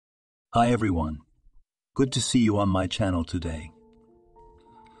Hi everyone, good to see you on my channel today.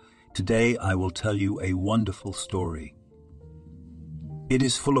 Today I will tell you a wonderful story. It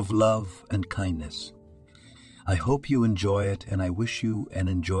is full of love and kindness. I hope you enjoy it and I wish you an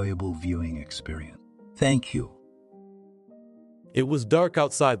enjoyable viewing experience. Thank you. It was dark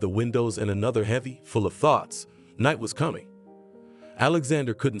outside the windows and another heavy, full of thoughts. Night was coming.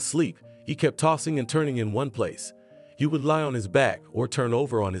 Alexander couldn't sleep. He kept tossing and turning in one place. He would lie on his back or turn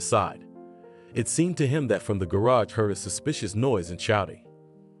over on his side. It seemed to him that from the garage heard a suspicious noise and shouting.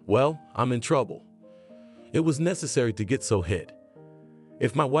 Well, I'm in trouble. It was necessary to get so hid.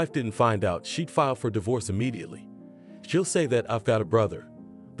 If my wife didn't find out, she'd file for divorce immediately. She'll say that I've got a brother.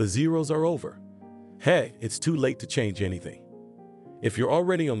 The zeros are over. Hey, it's too late to change anything. If you're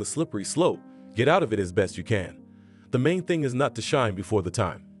already on the slippery slope, get out of it as best you can. The main thing is not to shine before the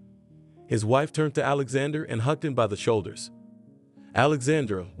time. His wife turned to Alexander and hugged him by the shoulders.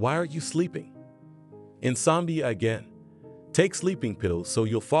 Alexander, why are you sleeping? Insomnia again. Take sleeping pills so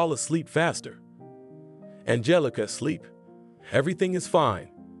you'll fall asleep faster. Angelica, sleep. Everything is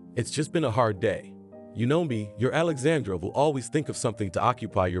fine. It's just been a hard day. You know me, your Alexandra will always think of something to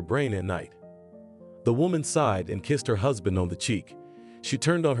occupy your brain at night. The woman sighed and kissed her husband on the cheek. She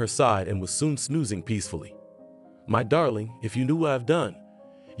turned on her side and was soon snoozing peacefully. My darling, if you knew what I've done,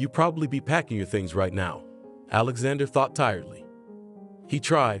 you'd probably be packing your things right now, Alexander thought tiredly. He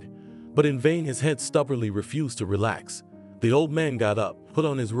tried, but in vain. His head stubbornly refused to relax. The old man got up, put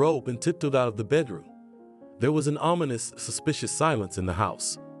on his robe, and tiptoed out of the bedroom. There was an ominous, suspicious silence in the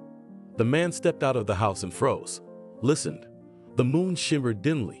house. The man stepped out of the house and froze, listened. The moon shimmered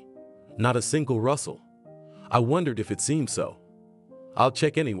dimly. Not a single rustle. I wondered if it seemed so. I'll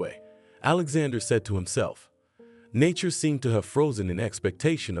check anyway, Alexander said to himself. Nature seemed to have frozen in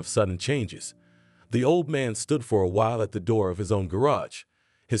expectation of sudden changes. The old man stood for a while at the door of his own garage.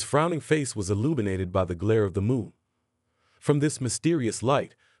 His frowning face was illuminated by the glare of the moon. From this mysterious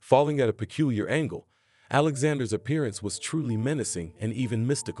light, falling at a peculiar angle, Alexander's appearance was truly menacing and even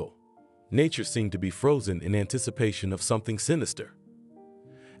mystical. Nature seemed to be frozen in anticipation of something sinister.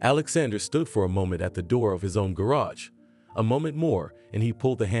 Alexander stood for a moment at the door of his own garage. A moment more, and he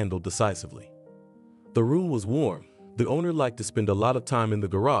pulled the handle decisively. The room was warm. The owner liked to spend a lot of time in the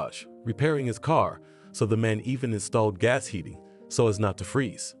garage, repairing his car, so the man even installed gas heating, so as not to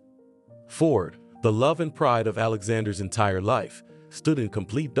freeze. Ford, the love and pride of Alexander's entire life, stood in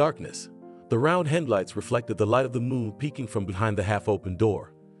complete darkness. The round headlights reflected the light of the moon peeking from behind the half-open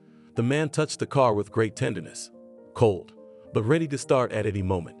door. The man touched the car with great tenderness. Cold, but ready to start at any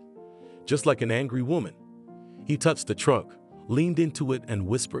moment. Just like an angry woman. He touched the trunk, leaned into it and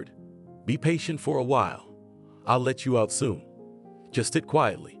whispered, "Be patient for a while. I'll let you out soon. Just sit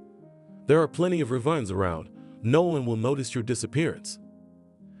quietly. There are plenty of ravines around. No one will notice your disappearance."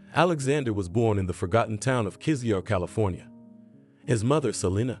 Alexander was born in the forgotten town of Kizio, California. His mother,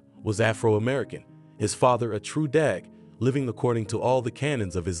 Selena, was Afro-American, his father a true dag, living according to all the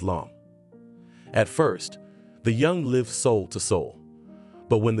canons of Islam. At first, the young lived soul to soul.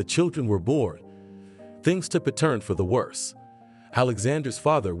 But when the children were born, things took a turn for the worse. Alexander's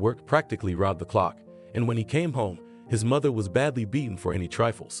father worked practically round the clock, and when he came home, his mother was badly beaten for any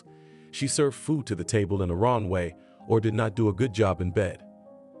trifles. She served food to the table in a wrong way or did not do a good job in bed.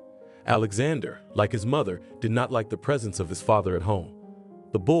 Alexander, like his mother, did not like the presence of his father at home.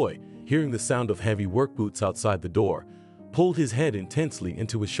 The boy, hearing the sound of heavy work boots outside the door, pulled his head intensely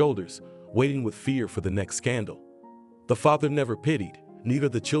into his shoulders, waiting with fear for the next scandal. The father never pitied, neither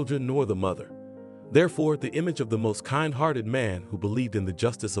the children nor the mother. Therefore, the image of the most kind-hearted man who believed in the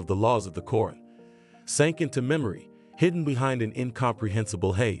justice of the laws of the Quran sank into memory, hidden behind an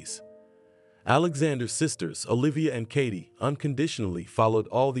incomprehensible haze. Alexander's sisters, Olivia and Katie, unconditionally followed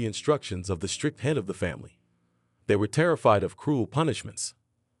all the instructions of the strict head of the family. They were terrified of cruel punishments.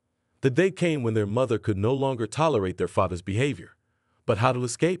 The day came when their mother could no longer tolerate their father's behavior. But how to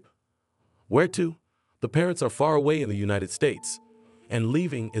escape? Where to? The parents are far away in the United States, and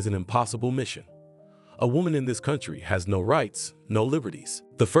leaving is an impossible mission. A woman in this country has no rights, no liberties.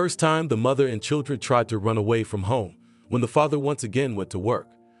 The first time the mother and children tried to run away from home, when the father once again went to work.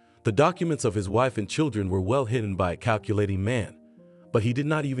 The documents of his wife and children were well hidden by a calculating man, but he did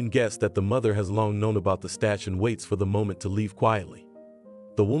not even guess that the mother has long known about the stash and waits for the moment to leave quietly.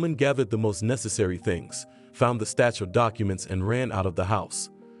 The woman gathered the most necessary things, found the stash of documents and ran out of the house.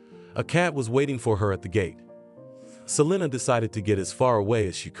 A cab was waiting for her at the gate. Selena decided to get as far away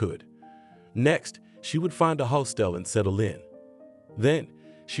as she could. Next, she would find a hostel and settle in. Then,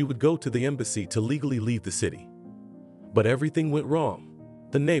 she would go to the embassy to legally leave the city. But everything went wrong.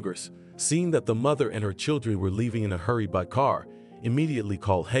 The neighbors, seeing that the mother and her children were leaving in a hurry by car, immediately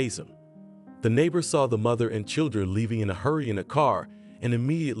called Hazem, The neighbor saw the mother and children leaving in a hurry in a car and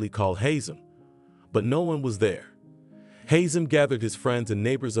immediately called Hazem, but no one was there. Hazem gathered his friends and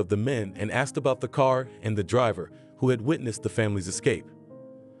neighbors of the men and asked about the car and the driver who had witnessed the family's escape.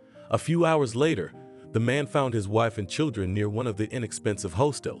 A few hours later, the man found his wife and children near one of the inexpensive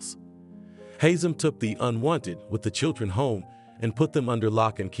hostels. Hazem took the unwanted with the children home and put them under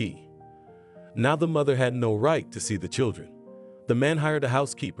lock and key. Now the mother had no right to see the children. The man hired a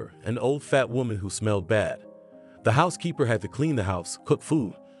housekeeper, an old fat woman who smelled bad. The housekeeper had to clean the house, cook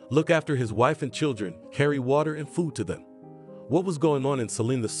food, look after his wife and children, carry water and food to them. What was going on in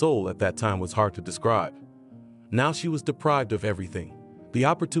Selena's soul at that time was hard to describe. Now she was deprived of everything: the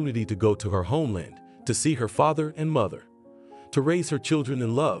opportunity to go to her homeland, to see her father and mother, to raise her children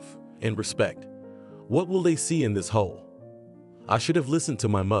in love and respect. What will they see in this hole? I should have listened to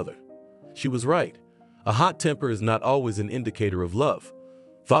my mother. She was right. A hot temper is not always an indicator of love,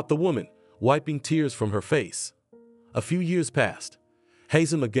 thought the woman, wiping tears from her face. A few years passed.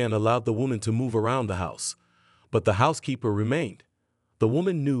 Hazem again allowed the woman to move around the house, but the housekeeper remained. The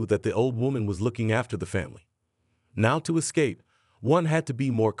woman knew that the old woman was looking after the family. Now to escape, one had to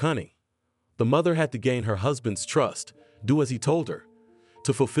be more cunning. The mother had to gain her husband's trust, do as he told her,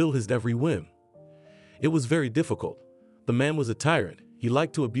 to fulfill his every whim. It was very difficult. The man was a tyrant. He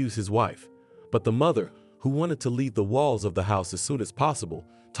liked to abuse his wife. But the mother, who wanted to leave the walls of the house as soon as possible,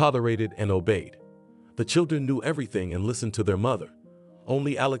 tolerated and obeyed. The children knew everything and listened to their mother.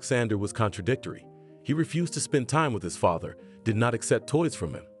 Only Alexander was contradictory. He refused to spend time with his father, did not accept toys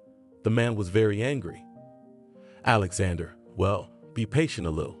from him. The man was very angry. "Alexander, well, be patient a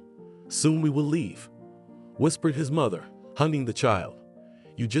little. Soon we will leave," whispered his mother, hugging the child.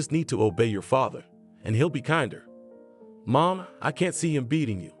 "You just need to obey your father, and he'll be kinder." "Mom, I can't see him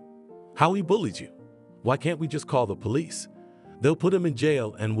beating you. How he bullied you. Why can't we just call the police? They'll put him in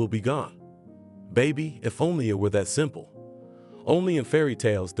jail and we'll be gone." "Baby, if only it were that simple. Only in fairy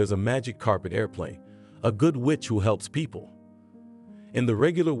tales there's a magic carpet airplane, a good witch who helps people. In the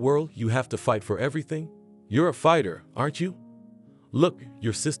regular world, you have to fight for everything. You're a fighter, aren't you? Look,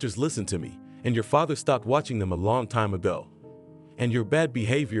 your sisters listen to me, and your father stopped watching them a long time ago. And your bad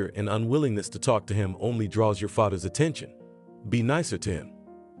behavior and unwillingness to talk to him only draws your father's attention. Be nicer to him,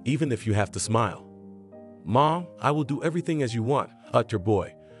 even if you have to smile." "Mom, I will do everything as you want," uttered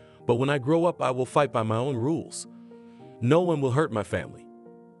boy. "But when I grow up, I will fight by my own rules. No one will hurt my family.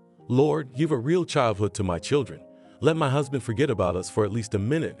 Lord, give a real childhood to my children. Let my husband forget about us for at least a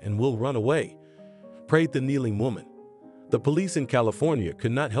minute and we'll run away," prayed the kneeling woman. The police in California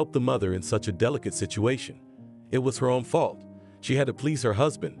could not help the mother in such a delicate situation. It was her own fault. She had to please her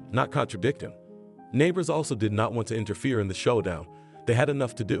husband, not contradict him. Neighbors also did not want to interfere in the showdown. They had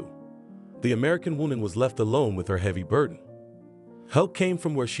enough to do. The American woman was left alone with her heavy burden. Help came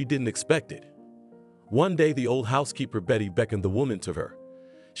from where she didn't expect it. One day the old housekeeper Betty beckoned the woman to her.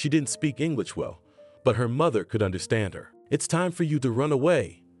 She didn't speak English well, but her mother could understand her. "It's time for you to run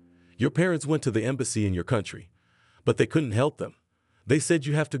away. Your parents went to the embassy in your country, but they couldn't help them. They said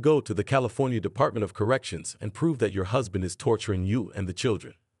you have to go to the California Department of Corrections and prove that your husband is torturing you and the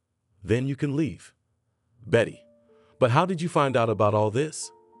children. Then you can leave." "Betty, but how did you find out about all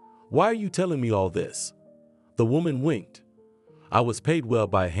this? Why are you telling me all this?" The woman winked. "I was paid well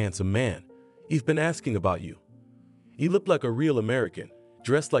by a handsome man. He's been asking about you. He looked like a real American,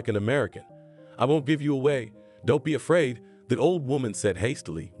 dressed like an American. I won't give you away. Don't be afraid," the old woman said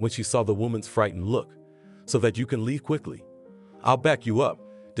hastily when she saw the woman's frightened look, "so that you can leave quickly. I'll back you up.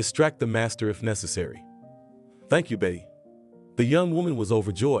 Distract the master if necessary." "Thank you, Betty." The young woman was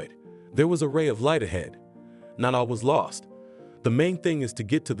overjoyed. There was a ray of light ahead. Not all was lost. The main thing is to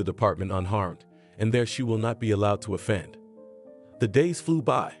get to the department unharmed, and there she will not be allowed to offend. The days flew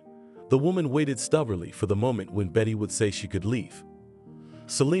by. The woman waited stubbornly for the moment when Betty would say she could leave.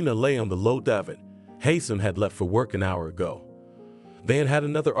 Selena lay on the low divan. Hazem had left for work an hour ago. They had had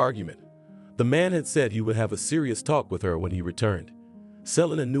another argument. The man had said he would have a serious talk with her when he returned.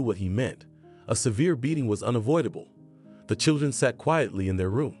 Selena knew what he meant. A severe beating was unavoidable. The children sat quietly in their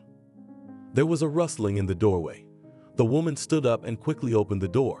room. There was a rustling in the doorway. The woman stood up and quickly opened the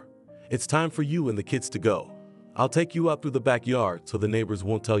door. "It's time for you and the kids to go. I'll take you out through the backyard so the neighbors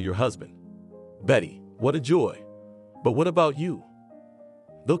won't tell your husband." "Betty, what a joy. But what about you?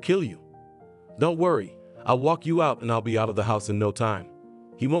 They'll kill you." "Don't worry. I'll walk you out and I'll be out of the house in no time.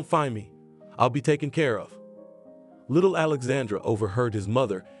 He won't find me. I'll be taken care of." Little Alexandra overheard his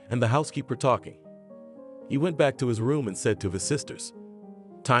mother and the housekeeper talking. He went back to his room and said to his sisters,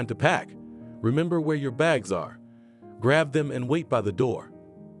 "Time to pack. Remember where your bags are. Grab them and wait by the door."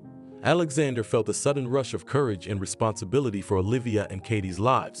 Alexander felt a sudden rush of courage and responsibility for Olivia and Katie's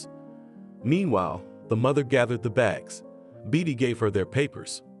lives. Meanwhile, the mother gathered the bags. Beatty gave her their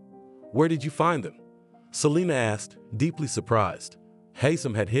papers. "Where did you find them?" Selena asked, deeply surprised.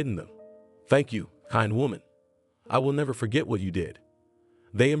 Haysom had hidden them. "Thank you, kind woman. I will never forget what you did."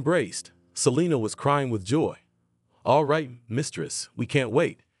 They embraced. Selena was crying with joy. "All right, mistress, we can't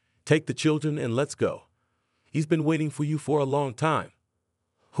wait. Take the children and let's go. He's been waiting for you for a long time."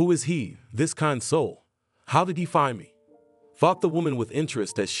 "Who is he, this kind soul? How did he find me?" thought the woman with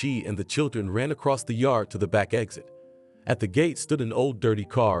interest as she and the children ran across the yard to the back exit. At the gate stood an old dirty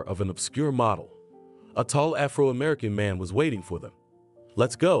car of an obscure model. A tall Afro-American man was waiting for them.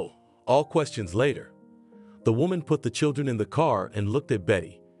 "Let's go, all questions later." The woman put the children in the car and looked at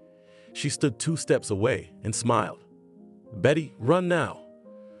Betty. She stood 2 steps away and smiled. "Betty, run now.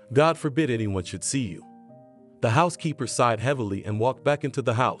 God forbid anyone should see you." The housekeeper sighed heavily and walked back into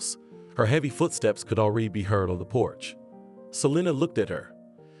the house. Her heavy footsteps could already be heard on the porch. Selena looked at her.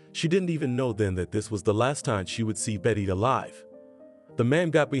 She didn't even know then that this was the last time she would see Betty alive. The man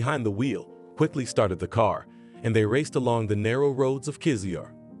got behind the wheel, quickly started the car, and they raced along the narrow roads of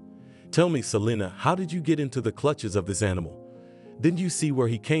Kizior. "Tell me, Selena, how did you get into the clutches of this animal? Didn't you see where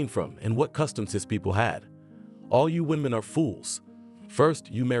he came from and what customs his people had? All you women are fools.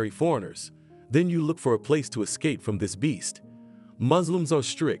 First, you marry foreigners. Then you look for a place to escape from this beast. Muslims are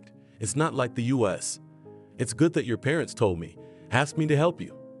strict. It's not like the US. It's good that your parents told me, asked me to help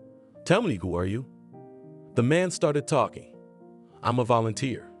you. Tell me, who are you?" The man started talking. "I'm a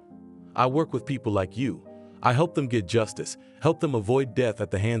volunteer. I work with people like you. I help them get justice, help them avoid death at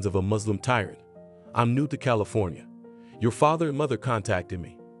the hands of a Muslim tyrant. I'm new to California. Your father and mother contacted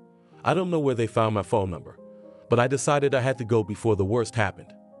me. I don't know where they found my phone number, but I decided I had to go before the worst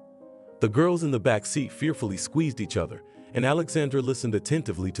happened." The girls in the back seat fearfully squeezed each other, and Alexandra listened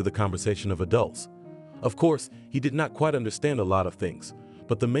attentively to the conversation of adults. Of course, he did not quite understand a lot of things,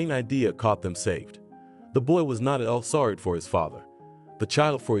 but the main idea caught them saved. The boy was not at all sorry for his father. The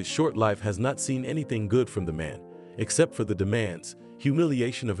child for his short life has not seen anything good from the man, except for the demands,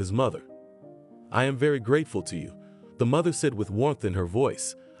 humiliation of his mother. "I am very grateful to you," the mother said with warmth in her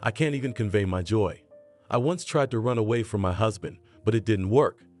voice. "I can't even convey my joy. I once tried to run away from my husband, but it didn't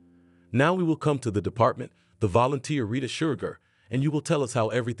work. Now we will come to the department," the volunteer reassured her, "and you will tell us how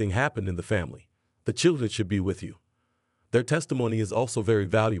everything happened in the family. The children should be with you. Their testimony is also very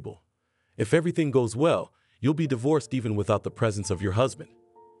valuable. If everything goes well, you'll be divorced even without the presence of your husband."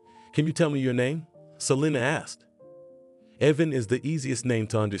 "Can you tell me your name?" Selena asked. "Evan is the easiest name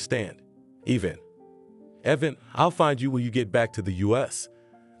to understand. Evan. Evan, I'll find you when you get back to the US.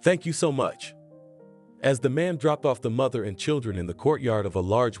 Thank you so much." As the man dropped off the mother and children in the courtyard of a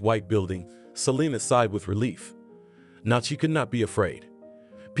large white building, Selena sighed with relief. Now she could not be afraid.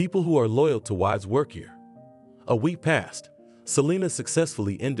 People who are loyal to wives work here. A week passed. Selena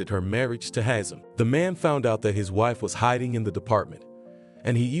successfully ended her marriage to Hazem. The man found out that his wife was hiding in the department,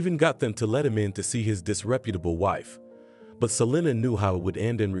 and he even got them to let him in to see his disreputable wife. But Selena knew how it would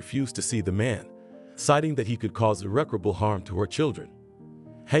end and refused to see the man, citing that he could cause irreparable harm to her children.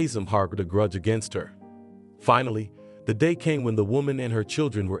 Hazem harbored a grudge against her. Finally, the day came when the woman and her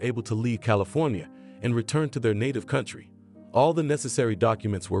children were able to leave California and return to their native country. All the necessary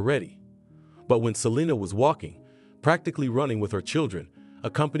documents were ready. But when Selena was walking, practically running with her children,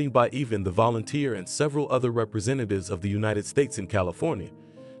 accompanied by Evan the volunteer and several other representatives of the United States in California,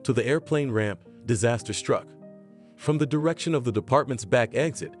 to the airplane ramp, disaster struck. From the direction of the department's back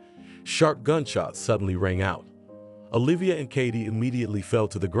exit, sharp gunshots suddenly rang out. Olivia and Katie immediately fell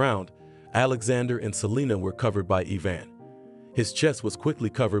to the ground. Alexander and Selena were covered by Ivan. His chest was quickly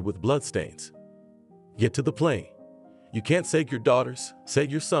covered with bloodstains. "Get to the plane. You can't save your daughters, save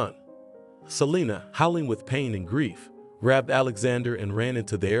your son." Selena, howling with pain and grief, grabbed Alexander and ran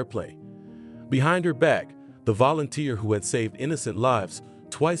into the airplane. Behind her back, the volunteer who had saved innocent lives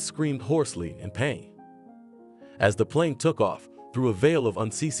twice screamed hoarsely in pain. As the plane took off, through a veil of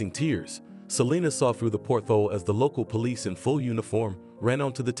unceasing tears, Selena saw through the porthole as the local police in full uniform ran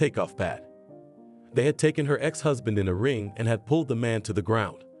onto the takeoff pad. They had taken her ex-husband in a ring and had pulled the man to the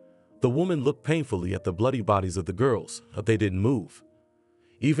ground. The woman looked painfully at the bloody bodies of the girls, but they didn't move.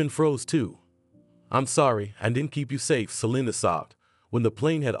 Evan froze too. "I'm sorry, I didn't keep you safe," Selena sobbed, when the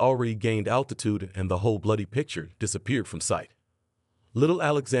plane had already gained altitude and the whole bloody picture disappeared from sight. Little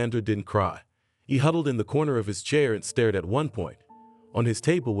Alexander didn't cry. He huddled in the corner of his chair and stared at one point. On his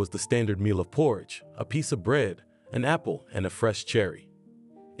table was the standard meal of porridge, a piece of bread, an apple, and a fresh cherry.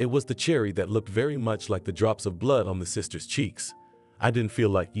 It was the cherry that looked very much like the drops of blood on the sister's cheeks. "I didn't feel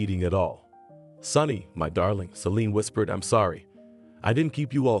like eating at all." "Sonny, my darling," Celine whispered, "I'm sorry. I didn't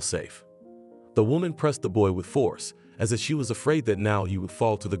keep you all safe." The woman pressed the boy with force, as if she was afraid that now he would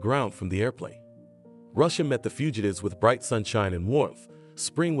fall to the ground from the airplane. Russia met the fugitives with bright sunshine and warmth.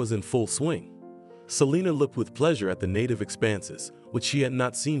 Spring was in full swing. Selena looked with pleasure at the native expanses, which she had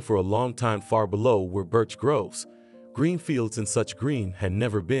not seen for a long time. Far below were birch groves, green fields, and such green had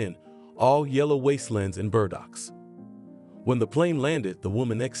never been, all yellow wastelands and burdocks. When the plane landed, the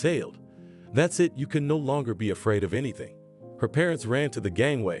woman exhaled. That's it, you can no longer be afraid of anything. Her parents ran to the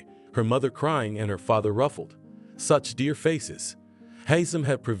gangway, her mother crying and her father ruffled. Such dear faces. Hazem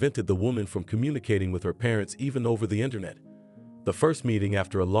had prevented the woman from communicating with her parents even over the internet. The first meeting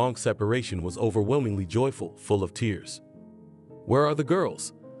after a long separation was overwhelmingly joyful, full of tears. "Where are the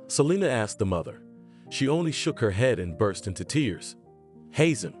girls?" Selena asked the mother. She only shook her head and burst into tears.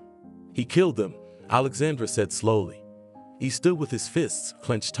 "Hazem. He killed them," Alexandra said slowly. He stood with his fists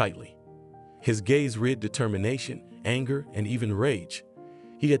clenched tightly. His gaze read determination, anger, and even rage.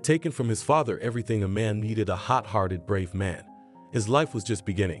 He had taken from his father everything a man needed, a hot-hearted, brave man. His life was just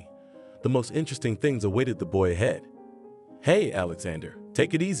beginning. The most interesting things awaited the boy ahead. "Hey, Alexander,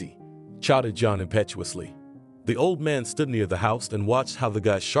 take it easy," shouted John impetuously. The old man stood near the house and watched how the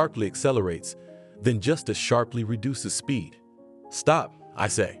guy sharply accelerates, then just as sharply reduces speed. "Stop, I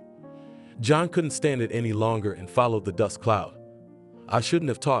say." John couldn't stand it any longer and followed the dust cloud. "I shouldn't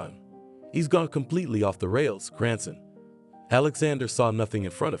have taught him. He's gone completely off the rails, grandson." Alexander saw nothing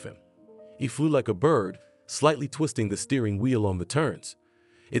in front of him. He flew like a bird, slightly twisting the steering wheel on the turns.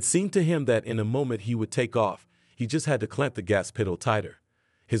 It seemed to him that in a moment he would take off. He just had to clamp the gas pedal tighter.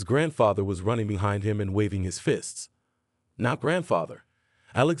 His grandfather was running behind him and waving his fists. "Now, grandfather,"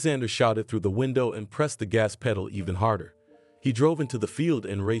 Alexander shouted through the window and pressed the gas pedal even harder. He drove into the field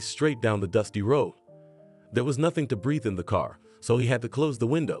and raced straight down the dusty road. There was nothing to breathe in the car, so he had to close the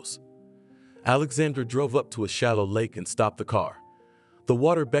windows. Alexander drove up to a shallow lake and stopped the car. The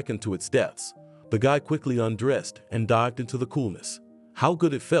water beckoned to its depths. The guy quickly undressed and dived into the coolness. How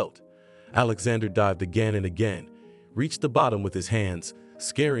good it felt! Alexander dived again and again, reached the bottom with his hands,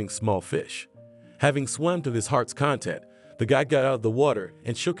 scaring small fish. Having swum to his heart's content, the guy got out of the water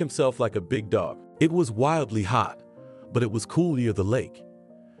and shook himself like a big dog. It was wildly hot, but it was cool near the lake.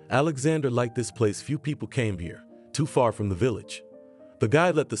 Alexander liked this place. Few people came here, too far from the village. The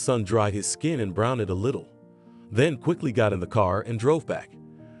guy let the sun dry his skin and brown it a little, then quickly got in the car and drove back.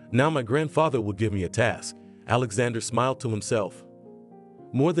 "Now my grandfather will give me a task," Alexander smiled to himself.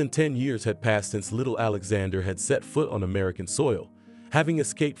 More than 10 years had passed since little Alexander had set foot on American soil, having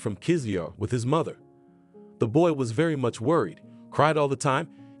escaped from Kizyar with his mother. The boy was very much worried, cried all the time.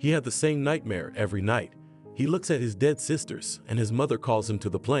 He had the same nightmare every night. He looks at his dead sisters, and his mother calls him to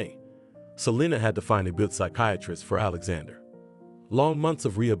the plane. Selena had to find a good psychiatrist for Alexander. Long months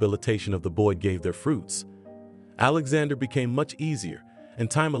of rehabilitation of the boy gave their fruits. Alexander became much easier,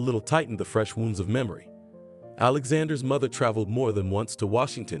 and time a little tightened the fresh wounds of memory. Alexander's mother traveled more than once to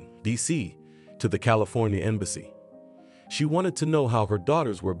Washington, D.C., to the California embassy. She wanted to know how her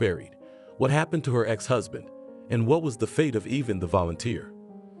daughters were buried, what happened to her ex-husband, and what was the fate of even the volunteer.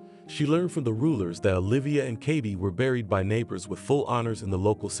 She learned from the rulers that Olivia and Katie were buried by neighbors with full honors in the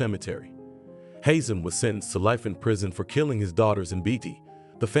local cemetery. Hazem was sentenced to life in prison for killing his daughters and Beatty,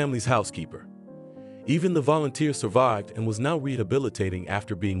 the family's housekeeper. Even the volunteer survived and was now rehabilitating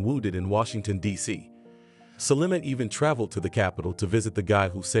after being wounded in Washington, D.C. Selena even traveled to the capital to visit the guy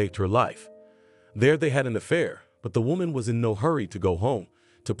who saved her life. There they had an affair, but the woman was in no hurry to go home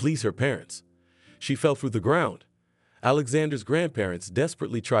to please her parents. She fell through the ground. Alexander's grandparents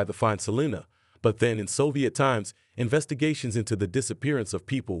desperately tried to find Selena, but then in Soviet times, investigations into the disappearance of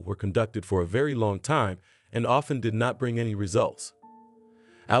people were conducted for a very long time and often did not bring any results.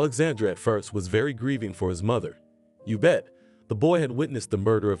 Alexander at first was very grieving for his mother. You bet, the boy had witnessed the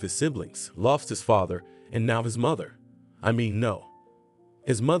murder of his siblings, lost his father, and now his mother. No.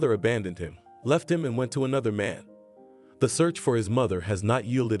 His mother abandoned him, left him, and went to another man. The search for his mother has not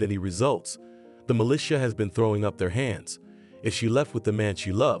yielded any results. The militia has been throwing up their hands. If she left with the man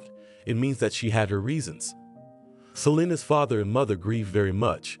she loved, it means that she had her reasons. Selena's father and mother grieved very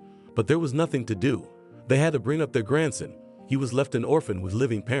much, but there was nothing to do. They had to bring up their grandson. He was left an orphan with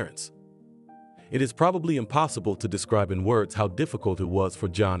living parents. It is probably impossible to describe in words how difficult it was for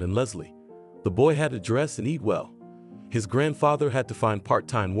John and Leslie. The boy had to dress and eat well. His grandfather had to find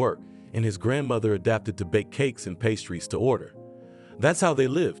part-time work, and his grandmother adapted to bake cakes and pastries to order. That's how they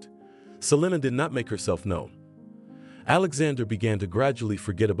lived. Selena did not make herself known. Alexander began to gradually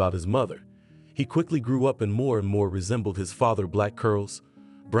forget about his mother. He quickly grew up and more resembled his father. Black curls,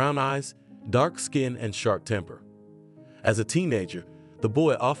 brown eyes, dark skin, and sharp temper. As a teenager, the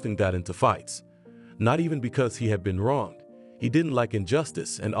boy often got into fights. Not even because he had been wronged. He didn't like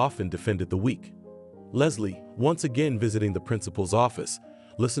injustice and often defended the weak. Leslie, once again visiting the principal's office,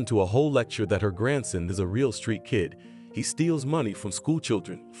 listened to a whole lecture that her grandson is a real street kid. He steals money from school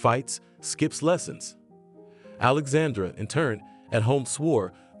children, fights, skips lessons. Alexandra, in turn, at home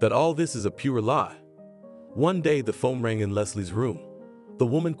swore that all this is a pure lie. One day the phone rang in Leslie's room. The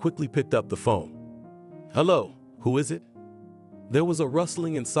woman quickly picked up the phone. "Hello, who is it?" There was a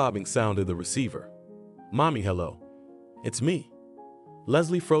rustling and sobbing sound in the receiver. "Mommy, hello. It's me."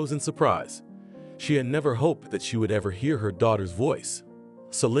 Leslie froze in surprise. She had never hoped that she would ever hear her daughter's voice.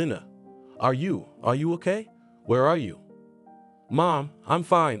 "Selena, are you okay? Where are you?" "Mom, I'm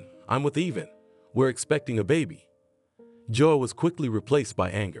fine. I'm with Even. We're expecting a baby." Joy was quickly replaced by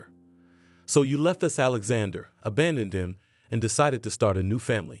anger. "So you left us Alexander, abandoned him, and decided to start a new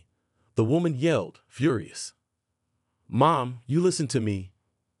family," the woman yelled, furious. "Mom, you listen to me."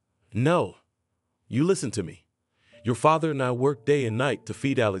 "No, you listen to me. Your father and I worked day and night to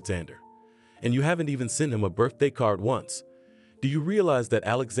feed Alexander, and you haven't even sent him a birthday card once. Do you realize that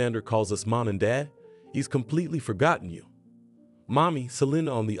Alexander calls us Mom and Dad? He's completely forgotten you." Mommy,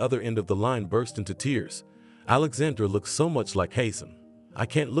 Selena on the other end of the line burst into tears. "Alexander looks so much like Hazen. I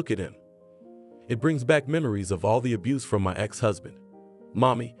can't look at him. It brings back memories of all the abuse from my ex-husband.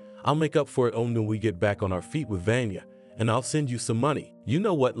 Mommy, I'll make up for it only when we get back on our feet with Vanya, and I'll send you some money." "You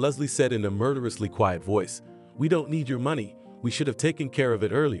know what?" Leslie said in a murderously quiet voice. "We don't need your money. We should have taken care of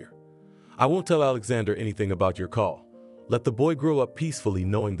it earlier. I won't tell Alexander anything about your call. Let the boy grow up peacefully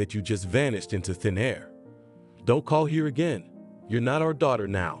knowing that you just vanished into thin air. Don't call here again. You're not our daughter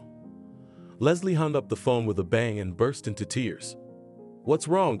now." Leslie hung up the phone with a bang and burst into tears. "What's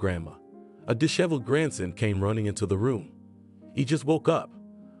wrong, Grandma?" A disheveled grandson came running into the room. "He just woke up."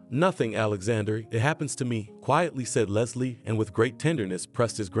 "Nothing, Alexander. It happens to me," quietly said Leslie, and with great tenderness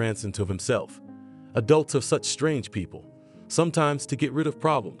pressed his grandson to himself. "Adults are such strange people. Sometimes to get rid of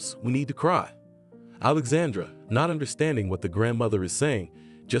problems, we need to cry." Alexandra, not understanding what the grandmother is saying,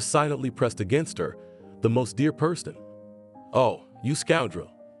 just silently pressed against her, the most dear person. "Oh, you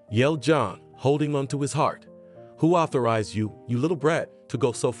scoundrel," yelled John, holding onto his heart. "Who authorized you, you little brat, to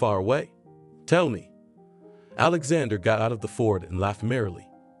go so far away? Tell me." Alexander got out of the Ford and laughed merrily.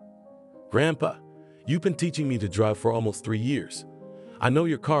 "Grandpa, you've been teaching me to drive for almost 3 years. I know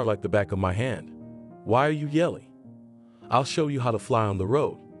your car like the back of my hand. Why are you yelling? I'll show you how to fly on the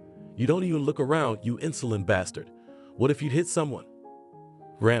road. You don't even look around, you insolent bastard. What if you'd hit someone?"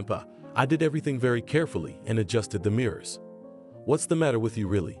 "Grandpa, I did everything very carefully and adjusted the mirrors. What's the matter with you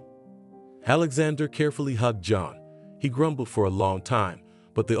really?" Alexander carefully hugged John. He grumbled for a long time,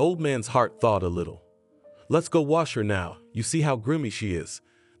 but the old man's heart thawed a little. "Let's go wash her now. You see how grimy she is,"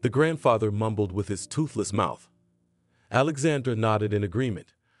 the grandfather mumbled with his toothless mouth. Alexander nodded in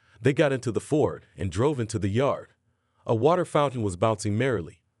agreement. They got into the Ford and drove into the yard. A water fountain was bouncing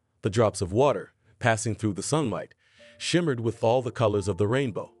merrily. The drops of water, passing through the sunlight, shimmered with all the colors of the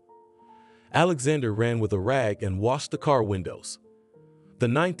rainbow. Alexander ran with a rag and washed the car windows. The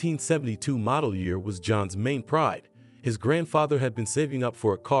 1972 model year was John's main pride. His grandfather had been saving up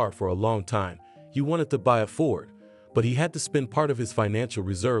for a car for a long time. He wanted to buy a Ford, but he had to spend part of his financial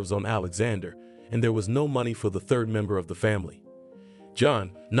reserves on Alexander, and there was no money for the third member of the family.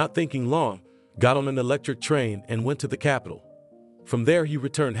 John, not thinking long, got on an electric train and went to the capital. From there he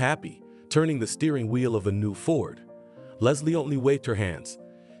returned happy, turning the steering wheel of a new Ford. Leslie only waved her hands.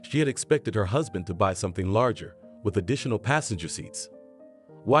 She had expected her husband to buy something larger, with additional passenger seats.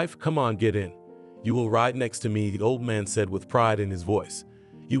 "Wife, come on, get in. You will ride next to me," the old man said with pride in his voice.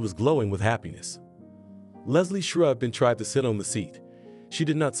 He was glowing with happiness. Leslie shrugged and tried to sit on the seat. She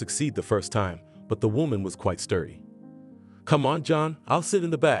did not succeed the first time, but the woman was quite sturdy. "Come on, John, I'll sit in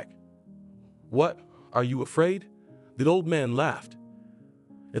the back." "What? Are you afraid?" The old man laughed.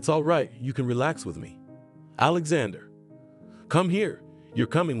 "It's all right, you can relax with me." "Alexander, come here, you're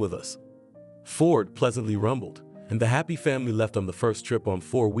coming with us." Ford pleasantly rumbled, and the happy family left on the first trip on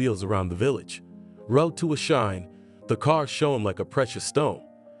 4 wheels around the village. Road to a shine, the car shone like a precious stone.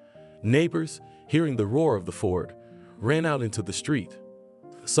 Neighbors, hearing the roar of the Ford, ran out into the street.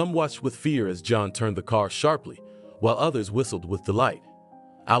 Some watched with fear as John turned the car sharply, while others whistled with delight.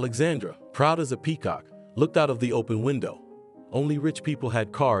 Alexandra, proud as a peacock, looked out of the open window. Only rich people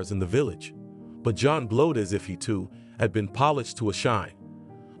had cars in the village. But John glowed as if he too had been polished to a shine.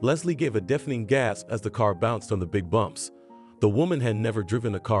 Leslie gave a deafening gasp as the car bounced on the big bumps. The woman had never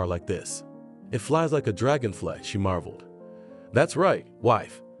driven a car like this. "It flies like a dragonfly," she marveled. "That's right,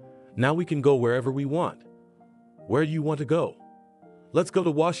 wife. Now we can go wherever we want." "Where do you want to go?" "Let's go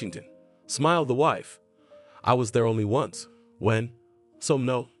to Washington," smiled the wife. "I was there only once." "When?" "So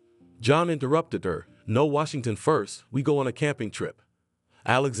no." John interrupted her. "No, Washington first. We go on a camping trip."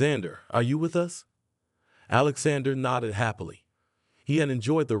 "Alexander, are you with us?" Alexander nodded happily. He had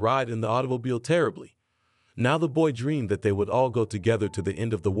enjoyed the ride in the automobile terribly. Now the boy dreamed that they would all go together to the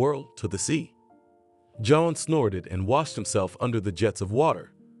end of the world, to the sea. John snorted and washed himself under the jets of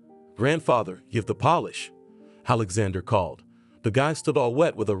water. "Grandfather, give the polish," Alexander called. The guy stood all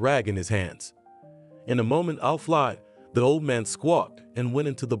wet with a rag in his hands. "In a moment I'll fly," the old man squawked and went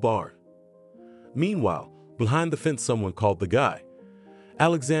into the barn. Meanwhile, behind the fence someone called the guy.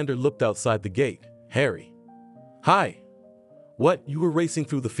 Alexander looked outside the gate. "Harry." "Hi." "What, you were racing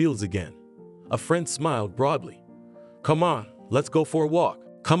through the fields again?" A friend smiled broadly. "Come on, let's go for a walk."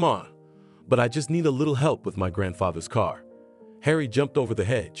 "Come on. But I just need a little help with my grandfather's car." Harry jumped over the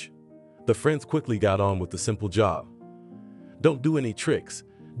hedge. The friends quickly got on with the simple job. "Don't do any tricks,"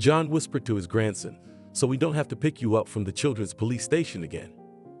 John whispered to his grandson, "so we don't have to pick you up from the children's police station again."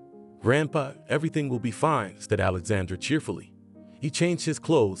 "Grandpa, everything will be fine," said Alexander cheerfully. He changed his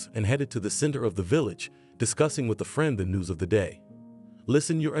clothes and headed to the center of the village, discussing with a friend the news of the day.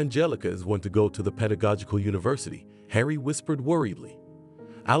 "Listen, your Angelica is going to go to the pedagogical university," Harry whispered worriedly.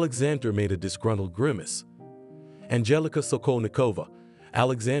 Alexander made a disgruntled grimace. Angelica Sokolnikova,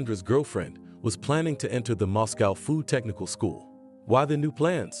 Alexandra's girlfriend, was planning to enter the Moscow Food Technical School. "Why the new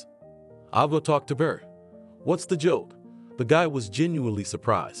plans?" "I'll go talk to her." "What's the joke?" The guy was genuinely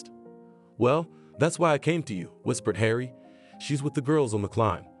surprised. "Well, that's why I came to you," whispered Harry. "She's with the girls on the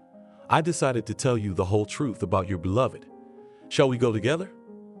climb. I decided to tell you the whole truth about your beloved. Shall we go together?"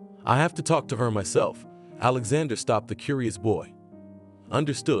 "I have to talk to her myself." Alexander stopped the curious boy.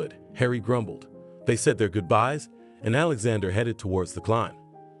 "Understood," Harry grumbled. They said their goodbyes, and Alexander headed towards the climb.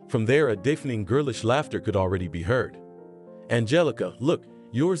 From there, a deafening girlish laughter could already be heard. "Angelica, look,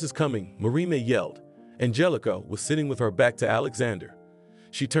 yours is coming," Marina yelled. Angelica was sitting with her back to Alexander.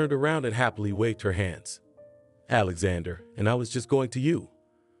 She turned around and happily waved her hands. "Alexander, and I was just going to you."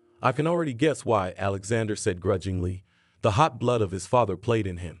 "I can already guess why," Alexander said grudgingly. The hot blood of his father played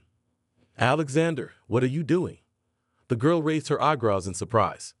in him. "Alexander, what are you doing?" The girl raised her eyebrows in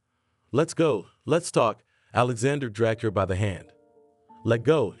surprise. "Let's go, let's talk." Alexander dragged her by the hand. "Let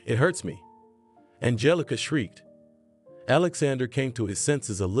go, it hurts me." Angelica shrieked. Alexander came to his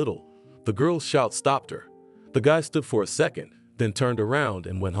senses a little. The girl's shout stopped her. The guy stood for a second, then turned around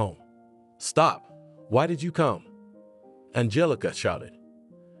and went home. "Stop! Why did you come?" Angelica shouted.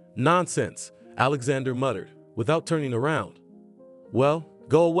 "Nonsense," Alexander muttered, without turning around. "Well,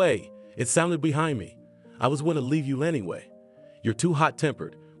 go away. It sounded behind me. I was going to leave you anyway. You're too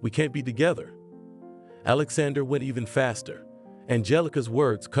hot-tempered. We can't be together." Alexander went even faster. Angelica's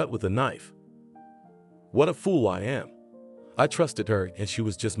words cut with a knife. "What a fool I am. I trusted her and she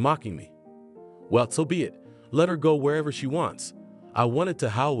was just mocking me." "Well, so be it. Let her go wherever she wants." I wanted to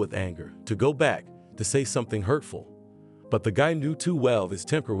howl with anger, to go back, to say something hurtful. But the guy knew too well his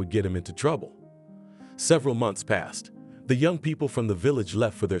temper would get him into trouble. Several months passed. The young people from the village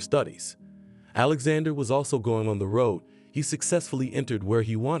left for their studies. Alexander was also going on the road. He successfully entered where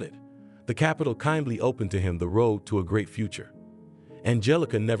he wanted. The capital kindly opened to him the road to a great future.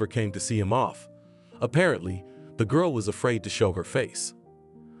 Angelica never came to see him off. Apparently, the girl was afraid to show her face.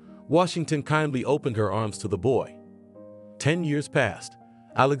 Washington kindly opened her arms to the boy. 10 years passed.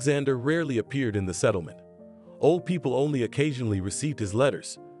 Alexander rarely appeared in the settlement. Old people only occasionally received his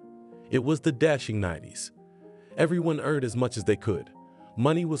letters. It was the dashing 90s. Everyone earned as much as they could.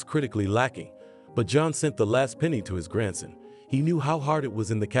 Money was critically lacking, but John sent the last penny to his grandson. He knew how hard it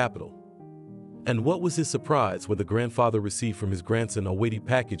was in the capital. And what was his surprise when the grandfather received from his grandson a weighty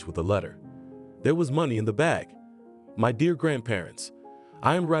package with a letter. There was money in the bag. "My dear grandparents,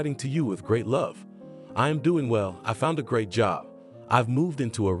 I am writing to you with great love. I am doing well. I found a great job. I've moved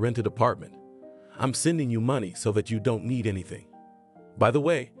into a rented apartment. I'm sending you money so that you don't need anything. By the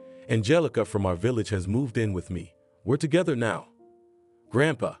way, Angelica from our village has moved in with me. We're together now.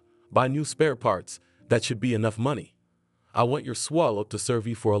 Grandpa, buy new spare parts. That should be enough money. I want your swallow to serve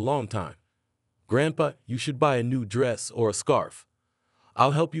you for a long time. Grandpa, you should buy a new dress or a scarf.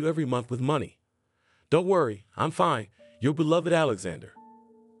 I'll help you every month with money. Don't worry, I'm fine. Your beloved Alexander."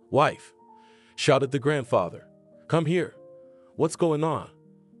 "Wife," shouted the grandfather, "come here. What's going on?"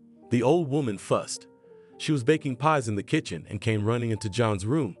 The old woman fussed. She was baking pies in the kitchen and came running into John's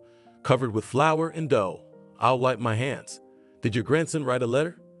room, covered with flour and dough. "I'll wipe my hands. Did your grandson write a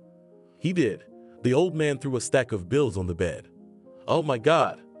letter?" "He did." The old man threw a stack of bills on the bed. "Oh my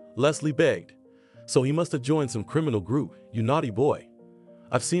God," Leslie begged. "So he must have joined some criminal group, you naughty boy.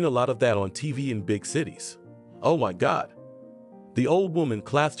 I've seen a lot of that on TV in big cities. Oh my God." The old woman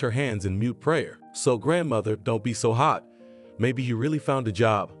clasped her hands in mute prayer. "So grandmother, don't be so hot. Maybe you really found a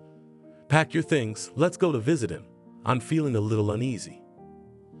job. Pack your things, let's go to visit him. I'm feeling a little uneasy."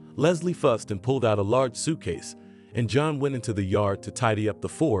 Leslie fussed and pulled out a large suitcase, and John went into the yard to tidy up the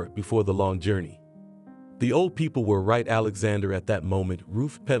fort before the long journey. The old people were right Alexander at that moment,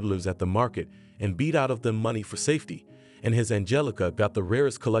 roof peddlers at the market, and beat out of them money for safety, and his Angelica got the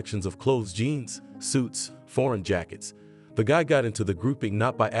rarest collections of clothes, jeans, suits, foreign jackets. The guy got into the grouping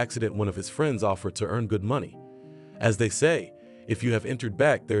not by accident. One of his friends offered to earn good money. As they say, if you have entered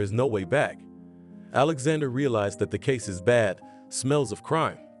back, there is no way back. Alexander realized that the case is bad, smells of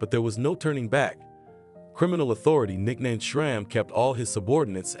crime, but there was no turning back. Criminal authority nicknamed Shram kept all his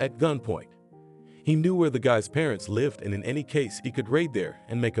subordinates at gunpoint. He knew where the guy's parents lived, and in any case he could raid there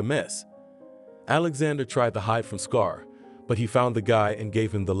and make a mess. Alexander tried to hide from Scar, but he found the guy and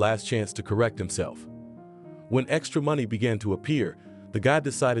gave him the last chance to correct himself. When extra money began to appear, the guy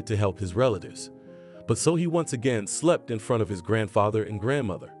decided to help his relatives. But so he once again slept in front of his grandfather and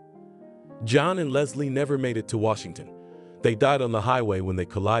grandmother. John and Leslie never made it to Washington. They died on the highway when they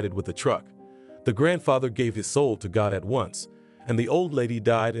collided with a truck. The grandfather gave his soul to God at once, and the old lady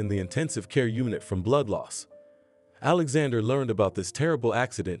died in the intensive care unit from blood loss. Alexander learned about this terrible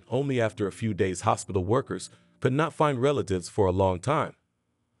accident only after a few days. Hospital workers could not find relatives for a long time.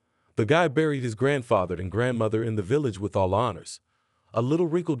 The guy buried his grandfather and grandmother in the village with all honors. A little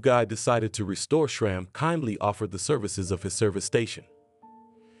wrinkled guy decided to restore Shram, kindly offered the services of his service station.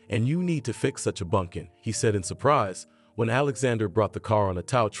 "And you need to fix such a bunkin," he said in surprise when Alexander brought the car on a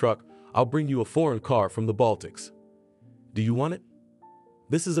tow truck. "I'll bring you a foreign car from the Baltics. Do you want it?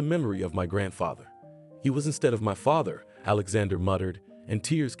 This is a memory of my grandfather. He was instead of my father," Alexander muttered, and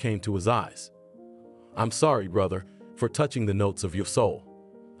tears came to his eyes. "I'm sorry, brother, for touching the notes of your soul.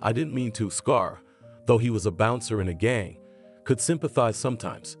 I didn't mean to." Scar, though he was a bouncer in a gang, could sympathize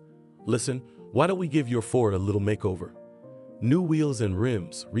sometimes. "Listen, why don't we give your Ford a little makeover? New wheels and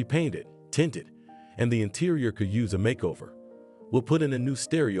rims, repainted, tinted, and the interior could use a makeover. We'll put in a new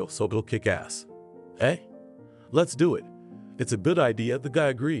stereo so it'll kick ass. Eh? Let's do it." "It's a good idea," the guy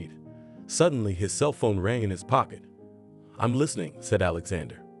agreed. Suddenly, his cell phone rang in his pocket. "I'm listening," said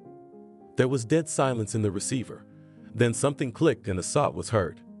Alexander. There was dead silence in the receiver. Then something clicked and a sob was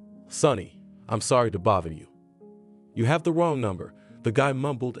heard. "Sonny, I'm sorry to bother you." "You have the wrong number," the guy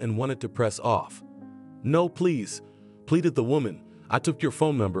mumbled and wanted to press off. "No, please," pleaded the woman. "I took your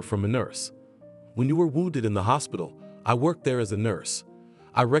phone number from a nurse. When you were wounded in the hospital, I worked there as a nurse.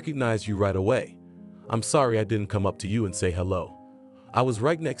 I recognized you right away. I'm sorry I didn't come up to you and say hello. I was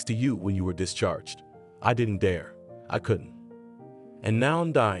right next to you when you were discharged. I didn't dare. I couldn't. And now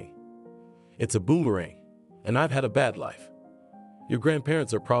I'm dying. It's a boomerang, and I've had a bad life. Your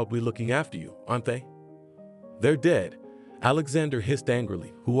grandparents are probably looking after you, aren't they?" "They're dead," Alexander hissed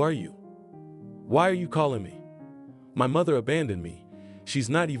angrily. "Who are you? Why are you calling me? My mother abandoned me. She's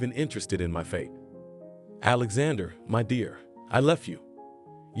not even interested in my fate." "Alexander, my dear, I left you."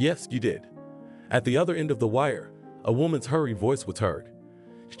 "Yes, you did." At the other end of the wire, a woman's hurried voice was heard.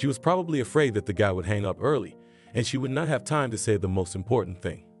 She was probably afraid that the guy would hang up early, and she would not have time to say the most important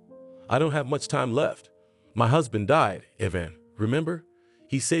thing. "I don't have much time left. My husband died, Evan. Remember?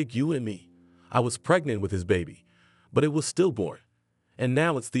 He saved you and me. I was pregnant with his baby, but it was stillborn. And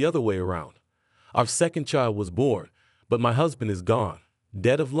now it's the other way around. Our second child was born, but my husband is gone,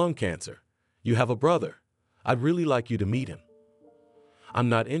 dead of lung cancer. You have a brother. I'd really like you to meet him." "I'm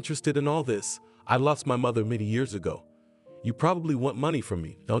not interested in all this. I lost my mother many years ago. You probably want money from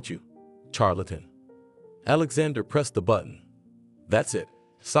me, don't you? Charlatan." Alexander pressed the button. That's it.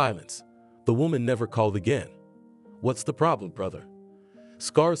 Silence. The woman never called again. "What's the problem, brother?"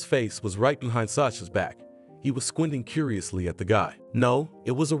 Scar's face was right behind Sasha's back. He was squinting curiously at the guy. "No,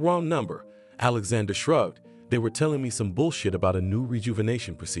 it was a wrong number." Alexander shrugged. "They were telling me some bullshit about a new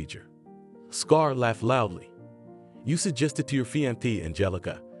rejuvenation procedure." Scar laughed loudly. "You suggest it to your fiancée,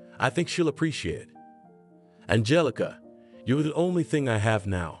 Angelica. I think she'll appreciate it." "Angelica, you're the only thing I have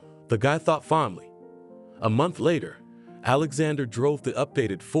now," the guy thought fondly. A month later, Alexander drove the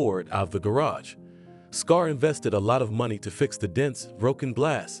updated Ford out of the garage. Scar invested a lot of money to fix the dents, broken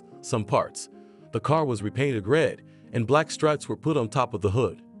glass, some parts. The car was repainted red, and black stripes were put on top of the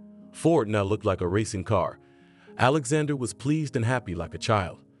hood. Ford now looked like a racing car. Alexander was pleased and happy like a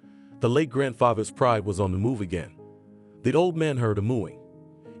child. The late grandfather's pride was on the move again. The old man heard a mooing.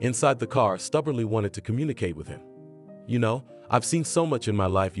 Inside the car, stubbornly wanted to communicate with him. "You know, I've seen so much in my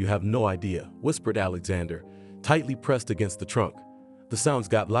life you have no idea," whispered Alexander, tightly pressed against the trunk. The sounds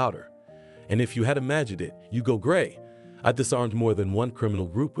got louder. "And if you had imagined it, you go gray. I disarmed more than one criminal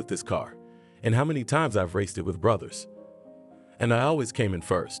group with this car. And how many times I've raced it with brothers. And I always came in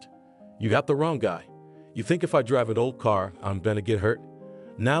first. You got the wrong guy. You think if I drive an old car, I'm gonna get hurt?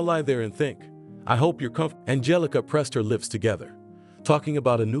 Now lie there and think. I hope you're comfortable." Angelica pressed her lips together. Talking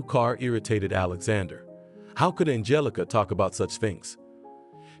about a new car irritated Alexander. How could Angelica talk about such things?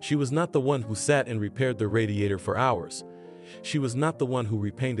 She was not the one who sat and repaired the radiator for hours. She was not the one who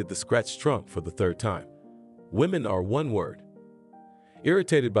repainted the scratched trunk for the third time. Women are one word.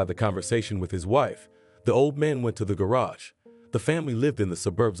 Irritated by the conversation with his wife, the old man went to the garage. The family lived in the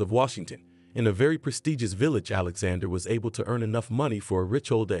suburbs of Washington. In a very prestigious village, Alexander was able to earn enough money for a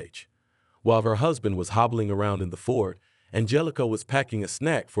rich old age. While her husband was hobbling around in the Ford, Angelica was packing a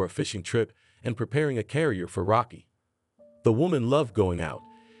snack for a fishing trip and preparing a carrier for Rocky. The woman loved going out.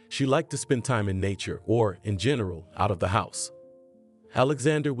 She liked to spend time in nature or, in general, out of the house.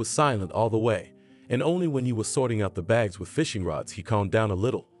 Alexander was silent all the way, and only when he was sorting out the bags with fishing rods he calmed down a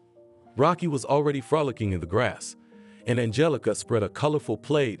little. Rocky was already frolicking in the grass, and Angelica spread a colorful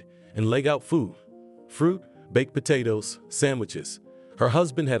plate and laid out food: fruit, baked potatoes, sandwiches. Her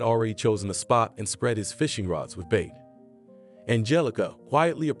husband had already chosen a spot and spread his fishing rods with bait. Angelica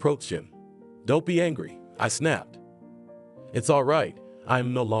quietly approached him. "Don't be angry," I snapped. "It's all right. I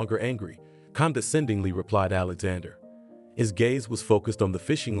am no longer angry," condescendingly replied Alexander. His gaze was focused on the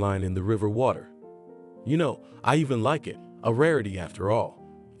fishing line in the river water. "You know, I even like it. A rarity after all.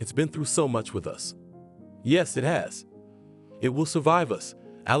 It's been through so much with us." "Yes, it has. It will survive us,"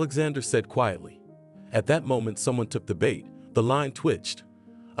 Alexander said quietly. At that moment, someone took the bait. The line twitched.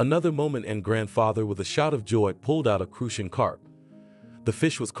 Another moment and grandfather, with a shout of joy, pulled out a crucian carp. The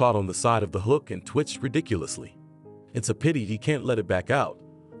fish was caught on the side of the hook and twitched ridiculously. "It's a pity he can't let it back out.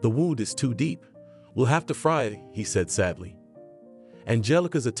 The wound is too deep. We'll have to fry it," he said sadly.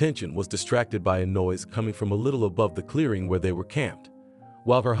 Angelica's attention was distracted by a noise coming from a little above the clearing where they were camped.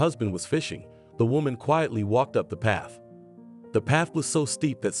 While her husband was fishing, the woman quietly walked up the path. The path was so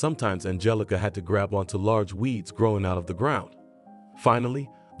steep that sometimes Angelica had to grab onto large weeds growing out of the ground. Finally,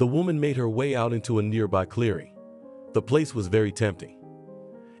 the woman made her way out into a nearby clearing. The place was very tempting.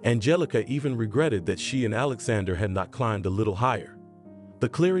 Angelica even regretted that she and Alexander had not climbed a little higher. The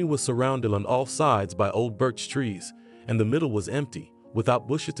clearing was surrounded on all sides by old birch trees, and the middle was empty, without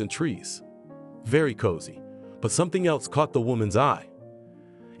bushes and trees. Very cozy, but something else caught the woman's eye.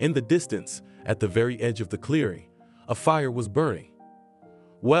 In the distance, at the very edge of the clearing, a fire was burning.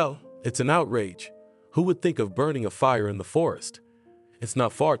 "Well, it's an outrage. Who would think of burning a fire in the forest? It's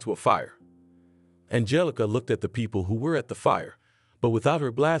not far to a fire." Angelica looked at the people who were at the fire, but without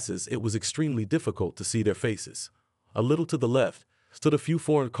her glasses it was extremely difficult to see their faces. A little to the left stood a few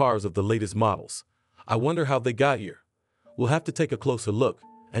foreign cars of the latest models. "I wonder how they got here. We'll have to take a closer look,"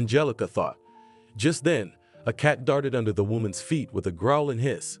 Angelica thought. Just then, a cat darted under the woman's feet with a growl and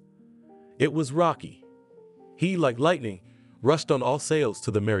hiss. It was Rocky. He, like lightning, rushed on all sails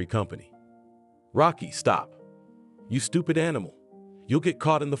to the merry company. "Rocky, stop. You stupid animal. You'll get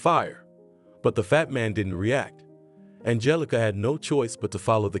caught in the fire." But the fat man didn't react. Angelica had no choice but to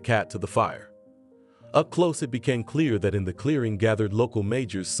follow the cat to the fire. Up close, it became clear that in the clearing gathered local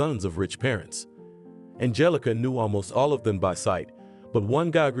majors, sons of rich parents. Angelica knew almost all of them by sight, but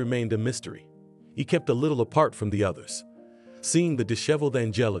one guy remained a mystery. He kept a little apart from the others. Seeing the disheveled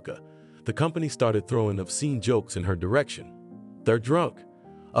Angelica, the company started throwing obscene jokes in her direction. "They're drunk."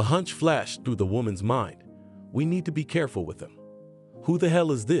 A hunch flashed through the woman's mind. "We need to be careful with them." "Who the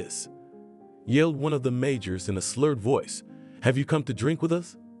hell is this?" yelled one of the majors in a slurred voice. "Have you come to drink with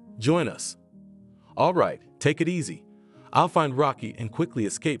us? Join us." "All right, take it easy. I'll find Rocky and quickly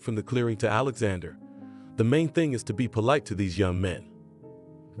escape from the clearing to Alexander. The main thing is to be polite to these young men."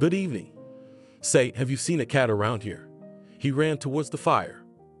 "Good evening. Say, have you seen a cat around here?" He ran towards the fire.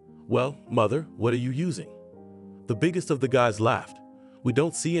 "Well, mother, what are you using?" The biggest of the guys laughed. "We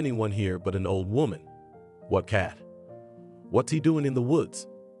don't see anyone here but an old woman." "What cat? What's he doing in the woods?"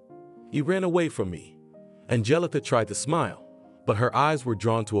 "He ran away from me." Angelica tried to smile, but her eyes were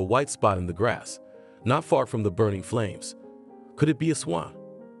drawn to a white spot in the grass, not far from the burning flames. Could it be a swan?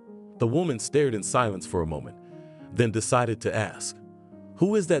 The woman stared in silence for a moment, then decided to ask,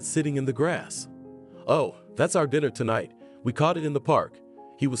 "Who is that sitting in the grass?" "Oh, that's our dinner tonight. We caught it in the park.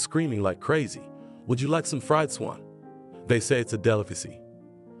 He was screaming like crazy. Would you like some fried swan? They say it's a delicacy."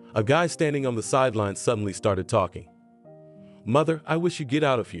 A guy standing on the sidelines suddenly started talking. "Mother, I wish you'd get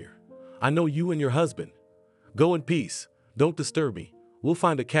out of here. I know you and your husband. Go in peace. Don't disturb me. We'll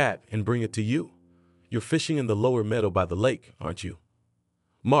find a cat and bring it to you. You're fishing in the lower meadow by the lake, aren't you?"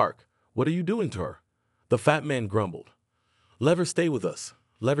 "Mark, what are you doing to her?" The fat man grumbled. "Let her stay with us.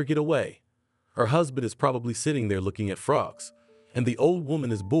 Let her get away. Her husband is probably sitting there looking at frogs, and the old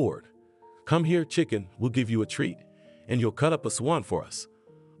woman is bored. Come here, chicken, we'll give you a treat, and you'll cut up a swan for us."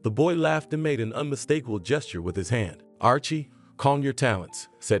 The boy laughed and made an unmistakable gesture with his hand. "Archie, calm your talents,"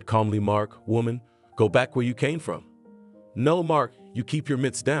 said calmly Mark. "Woman, go back where you came from." No, Mark, you keep your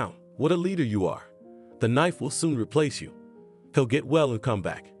mitts down. What a leader you are. The knife will soon replace you. He'll get well and come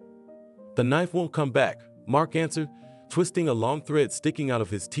back. The knife won't come back, Mark answered, twisting a long thread sticking out of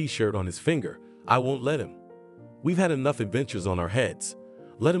his t-shirt on his finger. I won't let him. We've had enough adventures on our heads.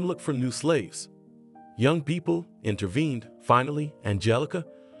 Let him look for new slaves. Young people, intervened, finally, Angelica,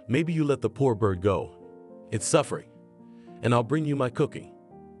 maybe you let the poor bird go. It's suffering. And I'll bring you my cooking.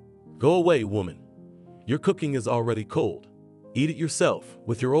 Go away, woman. Your cooking is already cold. Eat it yourself,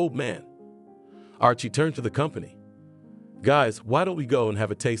 with your old man. Archie turned to the company. Guys, why don't we go and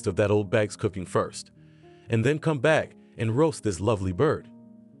have a taste of that old bag's cooking first, and then come back and roast this lovely bird?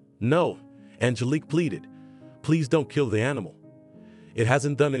 No, Angelique pleaded. Please don't kill the animal. It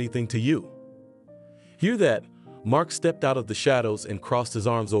hasn't done anything to you. Hear that? Mark stepped out of the shadows and crossed his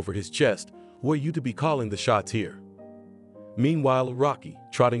arms over his chest. Who are you to be calling the shots here? Meanwhile, Rocky,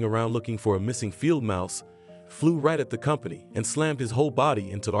 trotting around looking for a missing field mouse, flew right at the company and slammed his whole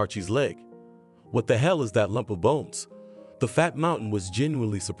body into Archie's leg. What the hell is that lump of bones? The fat mountain was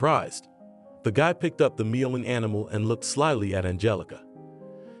genuinely surprised. The guy picked up the meowing animal and looked slyly at Angelica.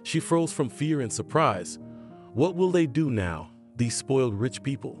 She froze from fear and surprise. What will they do now, these spoiled rich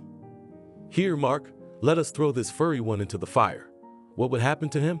people? Here, Mark, let us throw this furry one into the fire. What would happen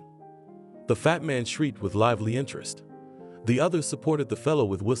to him? The fat man shrieked with lively interest. The others supported the fellow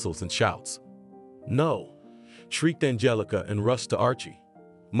with whistles and shouts. No, shrieked Angelica and rushed to Archie.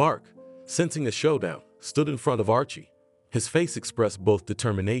 Mark, sensing a showdown, stood in front of Archie. His face expressed both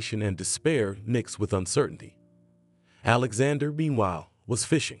determination and despair mixed with uncertainty. Alexander, meanwhile, was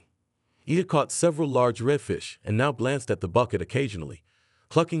fishing. He had caught several large redfish and now glanced at the bucket occasionally,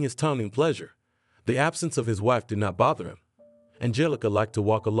 clucking his tongue in pleasure. The absence of his wife did not bother him. Angelica liked to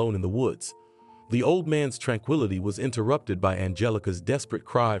walk alone in the woods. The old man's tranquility was interrupted by Angelica's desperate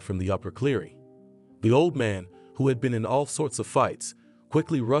cry from the upper clearing. The old man, who had been in all sorts of fights,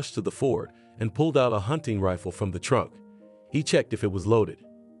 quickly rushed to the ford and pulled out a hunting rifle from the trunk. He checked if it was loaded.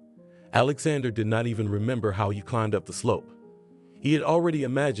 Alexander did not even remember how he climbed up the slope. He had already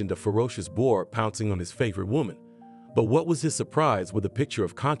imagined a ferocious boar pouncing on his favorite woman, but what was his surprise when the picture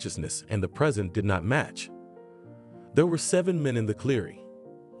of consciousness and the present did not match? There were 7 men in the clearing,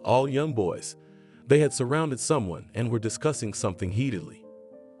 all young boys. They had surrounded someone and were discussing something heatedly.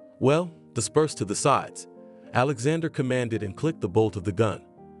 Well, disperse to the sides, Alexander commanded and clicked the bolt of the gun.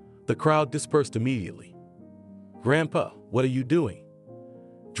 The crowd dispersed immediately. Grandpa, what are you doing?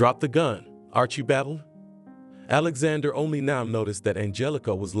 Drop the gun, Archie battled. Alexander only now noticed that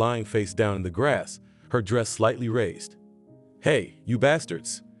Angelica was lying face down in the grass, her dress slightly raised. Hey, you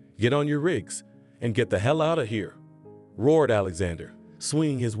bastards, get on your rigs and get the hell out of here, roared Alexander,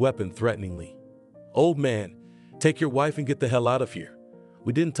 swinging his weapon threateningly. Old man, take your wife and get the hell out of here.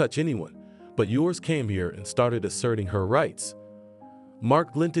 We didn't touch anyone, but yours came here and started asserting her rights.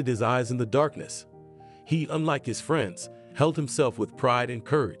 Mark glinted his eyes in the darkness. He, unlike his friends, held himself with pride and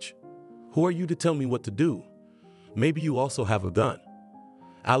courage. Who are you to tell me what to do? Maybe you also have a gun.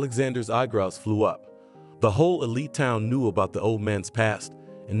 Alexander's eyebrows flew up. The whole elite town knew about the old man's past,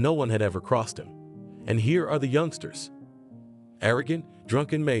 and no one had ever crossed him. And here are the youngsters. Arrogant,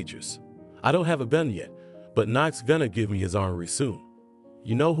 drunken majors. I don't have a gun yet, but Knight's gonna give me his armory soon.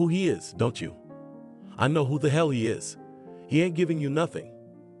 You know who he is, don't you? I know who the hell he is. He ain't giving you nothing.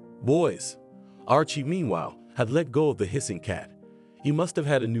 Boys. Archie, meanwhile, had let go of the hissing cat. He must have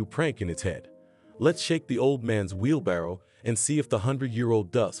had a new prank in its head. Let's shake the old man's wheelbarrow and see if the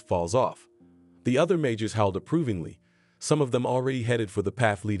 100-year-old dust falls off. The other majors howled approvingly, some of them already headed for the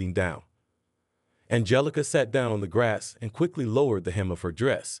path leading down. Angelica sat down on the grass and quickly lowered the hem of her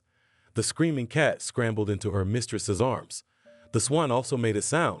dress. The screaming cat scrambled into her mistress's arms. The swan also made a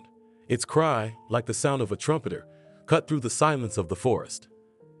sound. Its cry, like the sound of a trumpeter, cut through the silence of the forest.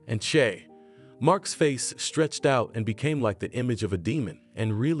 And Che, Mark's face stretched out and became like the image of a demon.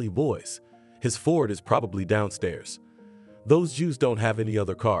 And really, boys, his Ford is probably downstairs. Those Jews don't have any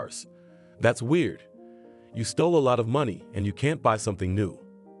other cars. That's weird. You stole a lot of money and you can't buy something new.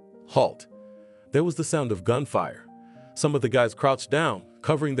 Halt. There was the sound of gunfire. Some of the guys crouched down,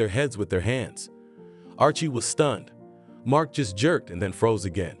 covering their heads with their hands. Archie was stunned. Mark just jerked and then froze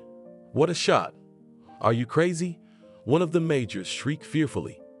again. What a shot. Are you crazy? One of the majors shrieked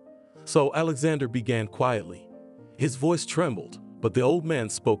fearfully. So Alexander began quietly. His voice trembled, but the old man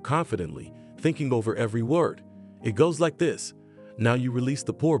spoke confidently, thinking over every word. It goes like this. Now you release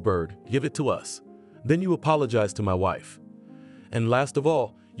the poor bird, give it to us. Then you apologize to my wife. And last of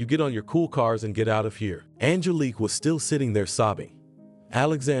all, you get on your cool cars and get out of here. Angelique was still sitting there sobbing.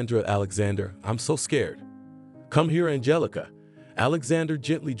 Alexander, I'm so scared. Come here, Angelica. Alexander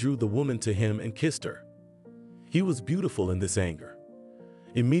gently drew the woman to him and kissed her. He was beautiful in this anger.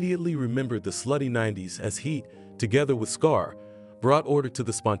 Immediately remembered the slutty 90s as he, together with Scar, brought order to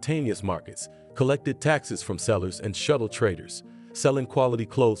the spontaneous markets, collected taxes from sellers and shuttle traders, selling quality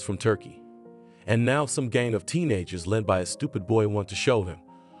clothes from Turkey. And now some gang of teenagers led by a stupid boy want to show him,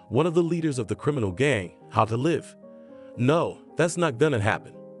 one of the leaders of the criminal gang, how to live. No, that's not gonna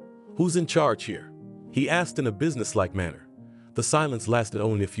happen. Who's in charge here? He asked in a businesslike manner. The silence lasted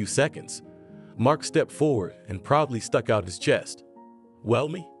only a few seconds. Mark stepped forward and proudly stuck out his chest. Well,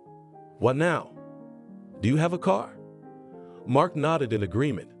 me? What now? Do you have a car? Mark nodded in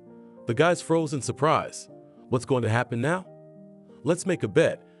agreement. The guys froze in surprise. What's going to happen now? Let's make a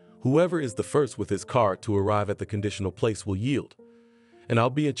bet. Whoever is the first with his car to arrive at the conditional place will yield. And I'll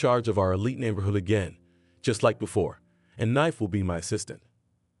be in charge of our elite neighborhood again, just like before, and Knife will be my assistant.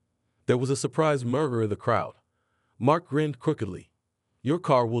 There was a surprised murmur in the crowd. Mark grinned crookedly. Your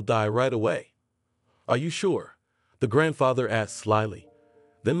car will die right away. Are you sure? The grandfather asked slyly.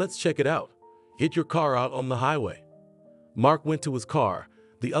 Then let's check it out. Get your car out on the highway. Mark went to his car.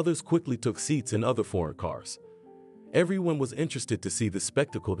 The others quickly took seats in other foreign cars. Everyone was interested to see the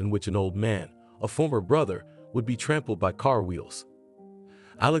spectacle in which an old man, a former brother, would be trampled by car wheels.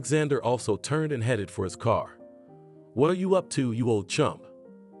 Alexander also turned and headed for his car. What are you up to, you old chump?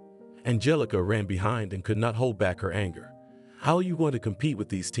 Angelica ran behind and could not hold back her anger. How are you going to compete with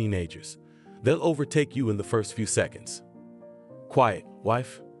these teenagers? They'll overtake you in the first few seconds. Quiet,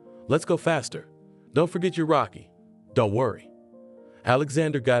 wife. Let's go faster. Don't forget your Rocky. Don't worry.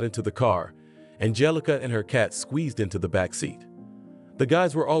 Alexander got into the car. Angelica and her cat squeezed into the back seat. The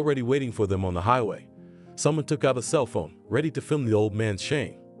guys were already waiting for them on the highway. Someone took out a cell phone, ready to film the old man's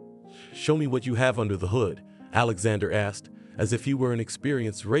shame. Show me what you have under the hood, Alexander asked, as if he were an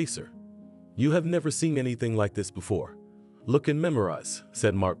experienced racer. You have never seen anything like this before. Look and memorize,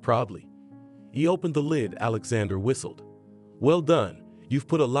 said Mark proudly. He opened the lid. Alexander whistled. Well done, you've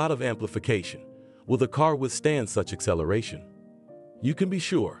put a lot of amplification. Will the car withstand such acceleration? You can be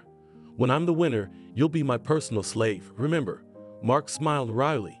sure. When I'm the winner, you'll be my personal slave, remember. Mark smiled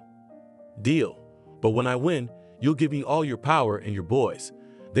wryly. Deal. But when I win, you'll give me all your power and your boys.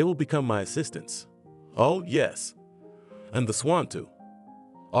 They will become my assistants. Oh, yes. And the swan too.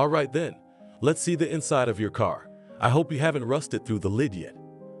 All right then, let's see the inside of your car. I hope you haven't rusted through the lid yet.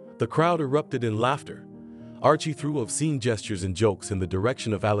 The crowd erupted in laughter. Archie threw obscene gestures and jokes in the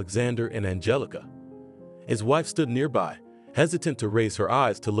direction of Alexander and Angelica. His wife stood nearby, hesitant to raise her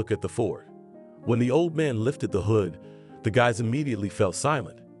eyes to look at the Ford. When the old man lifted the hood, the guys immediately fell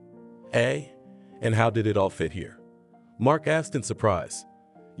silent. Eh? And how did it all fit here? Mark asked in surprise.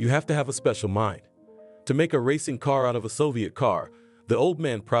 You have to have a special mind. To make a racing car out of a Soviet car, the old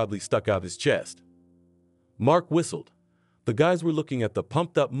man proudly stuck out his chest. Mark whistled. The guys were looking at the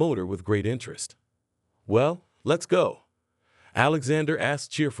pumped-up motor with great interest. Well, let's go. Alexander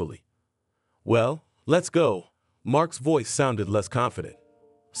asked cheerfully. Well, let's go. Mark's voice sounded less confident.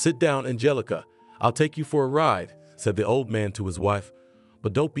 Sit down, Angelica. I'll take you for a ride, said the old man to his wife.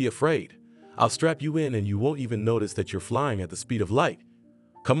 But don't be afraid. I'll strap you in and you won't even notice that you're flying at the speed of light.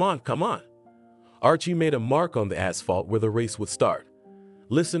 Come on, come on. Archie made a mark on the asphalt where the race would start.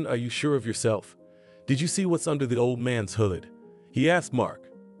 Listen, are you sure of yourself? Did you see what's under the old man's hood? He asked Mark.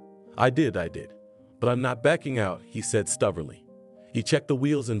 I did. But I'm not backing out, he said stubbornly. He checked the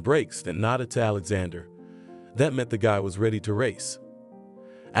wheels and brakes, then nodded to Alexander. That meant the guy was ready to race.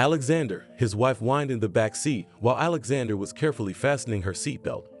 Alexander, his wife, whined in the back seat while Alexander was carefully fastening her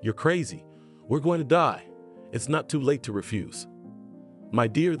seatbelt. You're crazy. We're going to die. It's not too late to refuse. My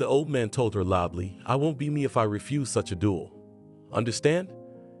dear, the old man told her loudly, I won't be me if I refuse such a duel. Understand?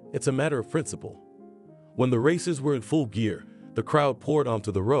 It's a matter of principle. When the racers were in full gear, the crowd poured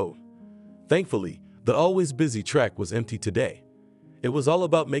onto the road. Thankfully, the always busy track was empty today. It was all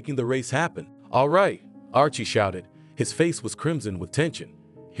about making the race happen. All right, Archie shouted. His face was crimson with tension.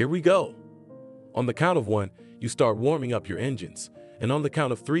 Here we go. On the count of 1, you start warming up your engines. And on the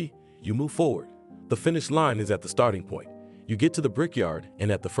count of 3, you move forward. The finish line is at the starting point. You get to the brickyard,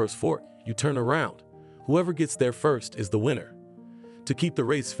 and at the first fork, you turn around. Whoever gets there first is the winner. To keep the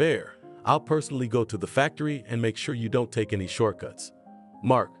race fair, I'll personally go to the factory and make sure you don't take any shortcuts.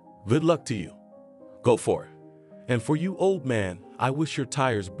 Mark, good luck to you. Go for it. And for you, old man, I wish your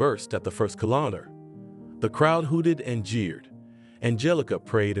tires burst at the first kilometer. The crowd hooted and jeered. Angelica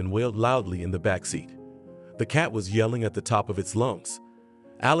prayed and wailed loudly in the back seat. The cat was yelling at the top of its lungs.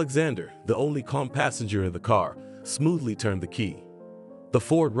 Alexander, the only calm passenger in the car, smoothly turned the key. The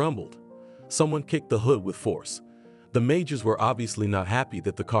Ford rumbled. Someone kicked the hood with force. The majors were obviously not happy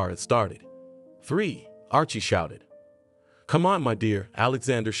that the car had started. 3, Archie shouted. Come on, my dear,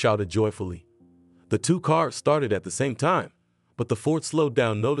 Alexander shouted joyfully. The two cars started at the same time, but the Ford slowed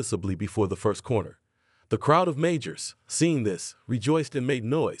down noticeably before the first corner. The crowd of majors, seeing this, rejoiced and made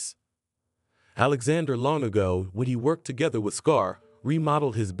noise. Alexander, long ago, when he worked together with Scar,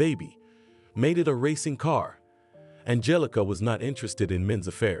 remodeled his baby, made it a racing car. Angelica was not interested in men's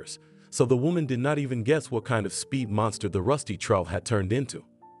affairs, so the woman did not even guess what kind of speed monster the rusty troll had turned into.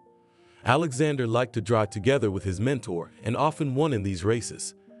 Alexander liked to drive together with his mentor and often won in these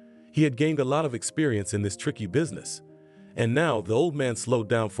races. He had gained a lot of experience in this tricky business, and now the old man slowed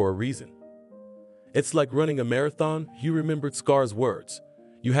down for a reason. It's like running a marathon. He remembered Scar's words.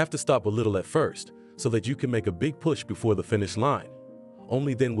 You have to stop a little at first so that you can make a big push before the finish line.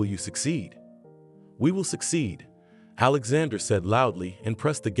 Only then will you succeed. We will succeed, Alexander said loudly and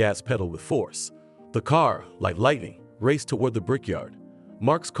pressed the gas pedal with force. The car, like lightning, raced toward the brickyard.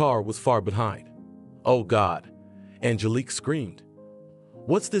 Mark's car was far behind. Oh God, Angelique screamed.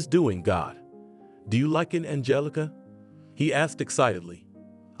 What's this doing, God? Do you like it, Angelica? He asked excitedly.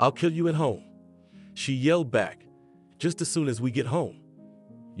 I'll kill you at home. She yelled back, just as soon as we get home.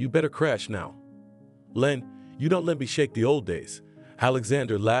 You better crash now. Len, you don't let me shake the old days.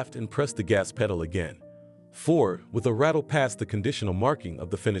 Alexander laughed and pressed the gas pedal again. Ford, with a rattle, passed the conditional marking of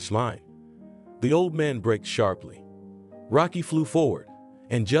the finish line. The old man braked sharply. Rocky flew forward.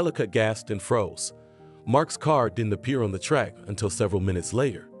 Angelica gasped and froze. Mark's car didn't appear on the track until several minutes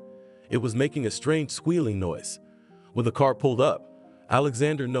later. It was making a strange squealing noise. When the car pulled up,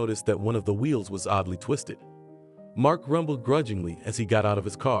 Alexander noticed that one of the wheels was oddly twisted. Mark rumbled grudgingly as he got out of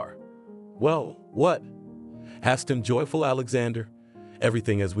his car. Well, what? Asked him joyful Alexander.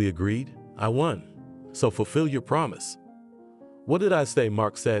 Everything as we agreed. I won. So fulfill your promise. What did I say?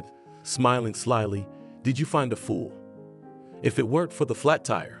 Mark said, smiling slyly. Did you find a fool? If it weren't for the flat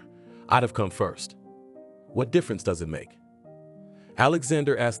tire, I'd have come first. What difference does it make?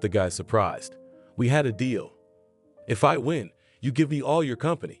 Alexander asked the guy, surprised. We had a deal. If I win, you give me all your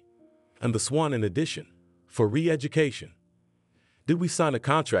company, and the Swan in addition, for re-education. Did we sign a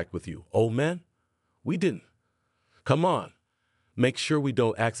contract with you, old man? We didn't. Come on. Make sure we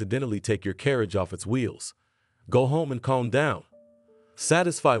don't accidentally take your carriage off its wheels. Go home and calm down.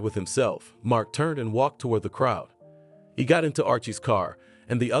 Satisfied with himself, Mark turned and walked toward the crowd. He got into Archie's car,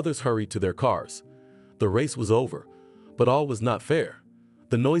 and the others hurried to their cars. The race was over, but all was not fair.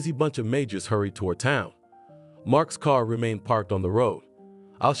 The noisy bunch of majors hurried toward town. Mark's car remained parked on the road.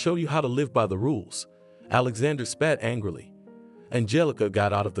 I'll show you how to live by the rules. Alexander spat angrily. Angelica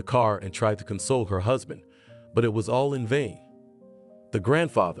got out of the car and tried to console her husband, but it was all in vain. The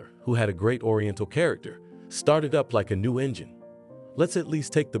grandfather, who had a great Oriental character, started up like a new engine. Let's at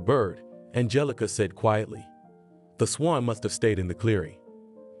least take the bird, Angelica said quietly. The Swan must have stayed in the clearing.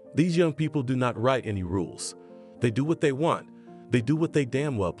 These young people do not write any rules. They do what they want. They do what they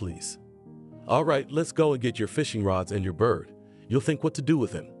damn well please. All right, let's go and get your fishing rods and your bird. You'll think what to do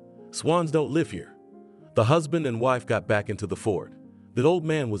with him. Swans don't live here. The husband and wife got back into the Ford. The old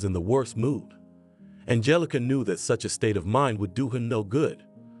man was in the worst mood. Angelica knew that such a state of mind would do him no good.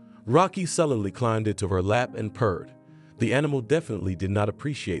 Rocky sullenly climbed into her lap and purred. The animal definitely did not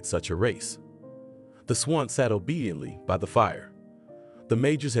appreciate such a race. The Swan sat obediently by the fire. The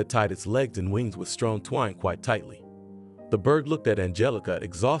majors had tied its legs and wings with strong twine quite tightly. The bird looked at Angelica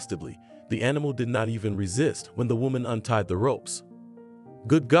exhaustedly. The animal did not even resist when the woman untied the ropes.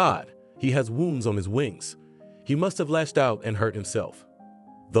 Good God, he has wounds on his wings. He must have lashed out and hurt himself.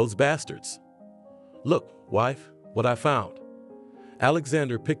 Those bastards. Look, wife, what I found.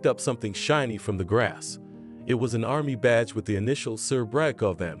 Alexander picked up something shiny from the grass. It was an army badge with the initials Sir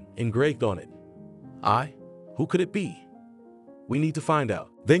Bradco them engraved on it. Who could it be? We need to find out.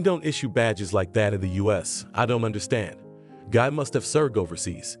 They don't issue badges like that in the US. I don't understand. Guy must have served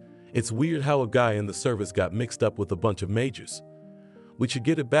overseas. It's weird how a guy in the service got mixed up with a bunch of majors. We should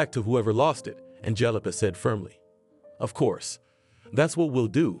get it back to whoever lost it, Angelica said firmly. Of course. That's what we'll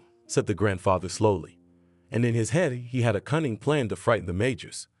do, said the grandfather slowly. And in his head, he had a cunning plan to frighten the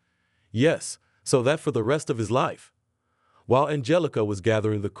majors. Yes, so that for the rest of his life. While Angelica was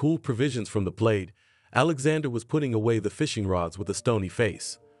gathering the cool provisions from the plate, Alexander was putting away the fishing rods with a stony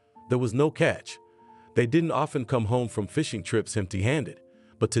face. There was no catch. They didn't often come home from fishing trips empty-handed,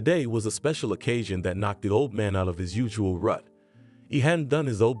 but today was a special occasion that knocked the old man out of his usual rut. He hadn't done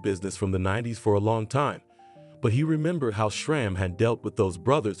his old business from the 90s for a long time, but he remembered how Schramm had dealt with those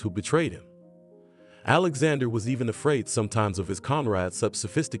brothers who betrayed him. Alexander was even afraid sometimes of his comrades' such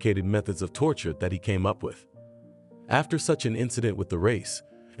sophisticated methods of torture that he came up with. After such an incident with the race,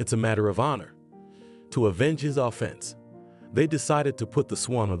 it's a matter of honor. To avenge his offense, they decided to put the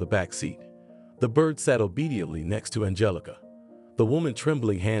Swan on the back seat. The bird sat obediently next to Angelica. The woman's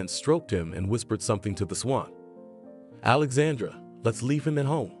trembling hands stroked him and whispered something to the swan. Alexandra, let's leave him at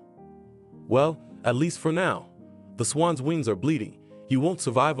home. Well, at least for now. The swan's wings are bleeding. He won't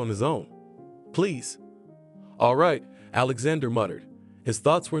survive on his own. Please. All right, Alexander muttered. His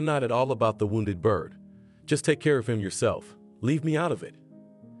thoughts were not at all about the wounded bird. Just take care of him yourself. Leave me out of it.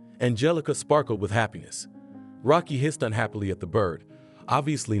 Angelica sparkled with happiness. Rocky hissed unhappily at the bird,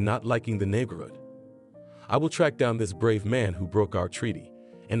 obviously not liking the neighborhood. I will track down this brave man who broke our treaty,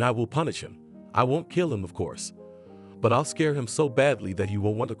 and I will punish him. I won't kill him, of course, but I'll scare him so badly that he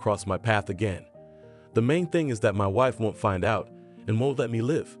won't want to cross my path again. The main thing is that my wife won't find out and won't let me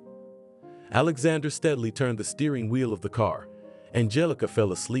live. Alexander steadily turned the steering wheel of the car. Angelica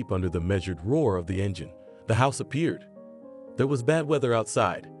fell asleep under the measured roar of the engine. The house appeared. There was bad weather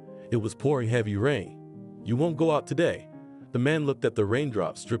outside. It was pouring heavy rain. You won't go out today. The man looked at the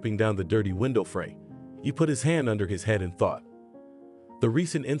raindrops dripping down the dirty window frame. He put his hand under his head and thought. The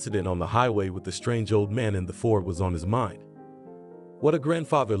recent incident on the highway with the strange old man in the Ford was on his mind. What a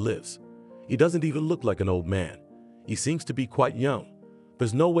grandfather lives. He doesn't even look like an old man. He seems to be quite young.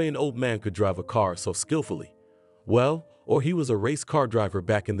 There's no way an old man could drive a car so skillfully. Well, or he was a race car driver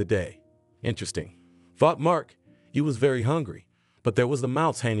back in the day. Interesting, thought Mark. He was very hungry, but there was the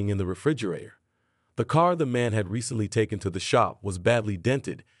mouse hanging in the refrigerator. The car the man had recently taken to the shop was badly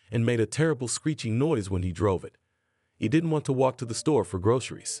dented and made a terrible screeching noise when he drove it. He didn't want to walk to the store for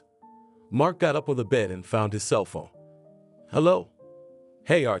groceries. Mark got up on the bed and found his cell phone. Hello?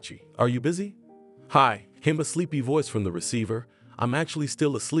 Hey Archie, are you busy? Hi, came a sleepy voice from the receiver. I'm actually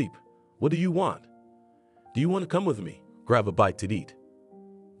still asleep. What do you want? Do you want to come with me? Grab a bite to eat.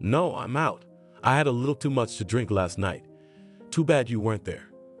 No, I'm out. I had a little too much to drink last night. Too bad you weren't there.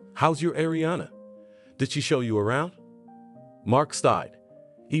 How's your Ariana? Did she show you around? Mark sighed.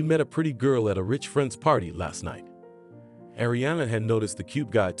 He met a pretty girl at a rich friend's party last night. Ariana had noticed the cute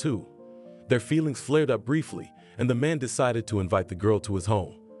guy too. Their feelings flared up briefly, and the man decided to invite the girl to his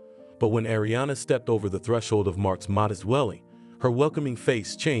home. But when Ariana stepped over the threshold of Mark's modest dwelling, her welcoming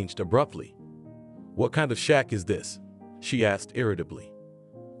face changed abruptly. What kind of shack is this? She asked irritably.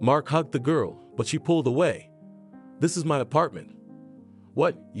 Mark hugged the girl, but she pulled away. This is my apartment.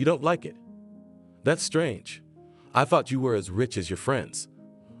 What, you don't like it? That's strange. I thought you were as rich as your friends.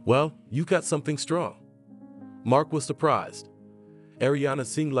 Well, you got something strong. Mark was surprised. Ariana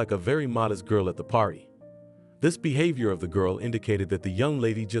seemed like a very modest girl at the party. This behavior of the girl indicated that the young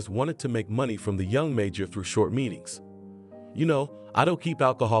lady just wanted to make money from the young major through short meetings. You know, I don't keep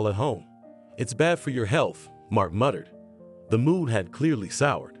alcohol at home. It's bad for your health, Mark muttered. The mood had clearly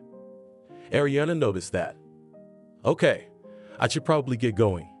soured. Ariana noticed that. Okay, I should probably get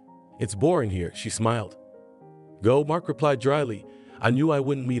going. It's boring here, she smiled. Go, Mark replied dryly. I knew I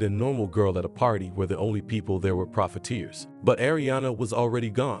wouldn't meet a normal girl at a party where the only people there were profiteers. But Ariana was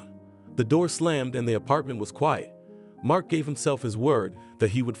already gone. The door slammed and the apartment was quiet. Mark gave himself his word that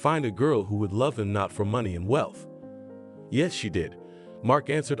he would find a girl who would love him not for money and wealth. Yes, she did.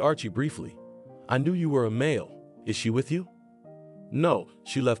 Mark answered Archie briefly. I knew you were a male. Is she with you? No,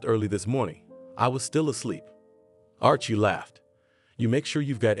 she left early this morning. I was still asleep. Archie laughed. You make sure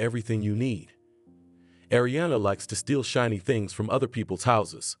you've got everything you need. Ariana likes to steal shiny things from other people's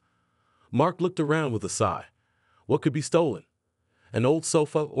houses. Mark looked around with a sigh. What could be stolen? An old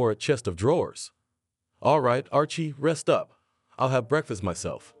sofa or a chest of drawers? All right, Archie, rest up. I'll have breakfast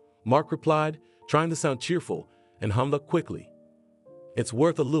myself, Mark replied, trying to sound cheerful, and hummed up quickly. It's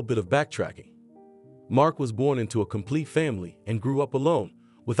worth a little bit of backtracking. Mark was born into a complete family and grew up alone,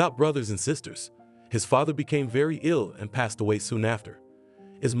 without brothers and sisters. His father became very ill and passed away soon after.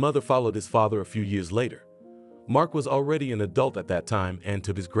 His mother followed his father a few years later. Mark was already an adult at that time, and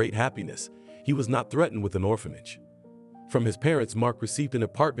to his great happiness, he was not threatened with an orphanage. From his parents, Mark received an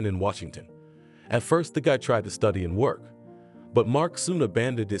apartment in Washington. At first, the guy tried to study and work, but Mark soon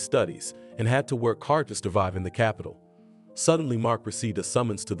abandoned his studies and had to work hard to survive in the capital. Suddenly, Mark received a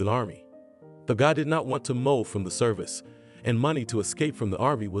summons to the army. The guy did not want to mow from the service, and money to escape from the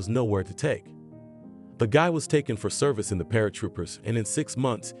army was nowhere to take. The guy was taken for service in the paratroopers, and in 6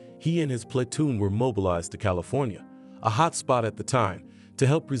 months, he and his platoon were mobilized to California, a hot spot at the time, to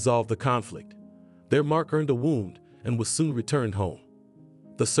help resolve the conflict. There Mark earned a wound and was soon returned home.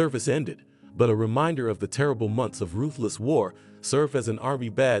 The service ended, but a reminder of the terrible months of ruthless war served as an army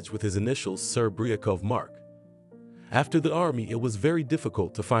badge with his initials Sir Briakov Mark. After the army, it was very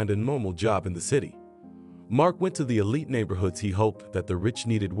difficult to find a normal job in the city. Mark went to the elite neighborhoods. He hoped that the rich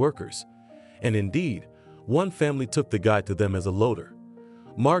needed workers, and indeed, one family took the guy to them as a loader.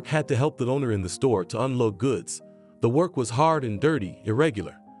 Mark had to help the owner in the store to unload goods. The work was hard and dirty,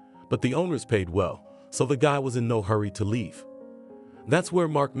 irregular, but the owners paid well, so the guy was in no hurry to leave. That's where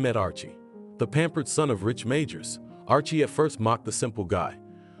Mark met Archie, the pampered son of rich majors. Archie at first mocked the simple guy,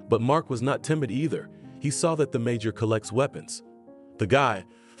 but Mark was not timid either. He saw that the major collects weapons. The guy,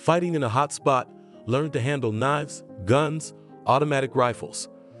 fighting in a hot spot, learned to handle knives, guns, automatic rifles.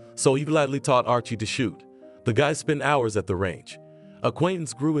 So he gladly taught Archie to shoot. The guy spent hours at the range.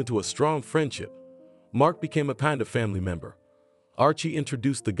 Acquaintance grew into a strong friendship. Mark became a kind of family member. Archie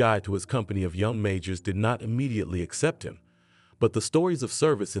introduced the guy to his company of young majors did not immediately accept him, but the stories of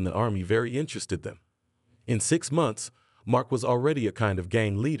service in the army very interested them. In 6 months, Mark was already a kind of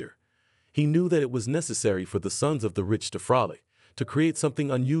gang leader. He knew that it was necessary for the sons of the rich to frolic, to create something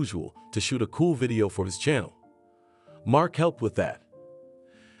unusual, to shoot a cool video for his channel. Mark helped with that.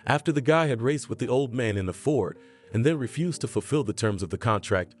 After the guy had raced with the old man in a Ford and then refused to fulfill the terms of the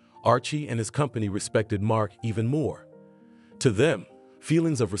contract, Archie and his company respected Mark even more. To them,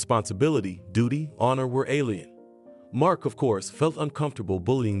 feelings of responsibility, duty, honor were alien. Mark, of course, felt uncomfortable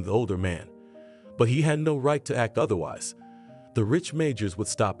bullying the older man, but he had no right to act otherwise. The rich majors would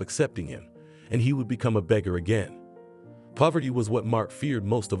stop accepting him, and he would become a beggar again. Poverty was what Mark feared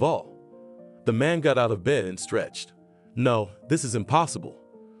most of all. The man got out of bed and stretched. No, this is impossible.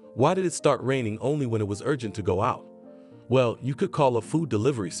 Why did it start raining only when it was urgent to go out? Well, you could call a food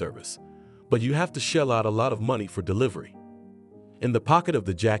delivery service, but you have to shell out a lot of money for delivery. In the pocket of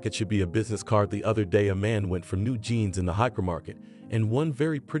the jacket should be a business card. The other day a man went for new jeans in the hypermarket, and one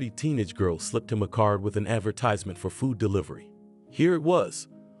very pretty teenage girl slipped him a card with an advertisement for food delivery. Here it was.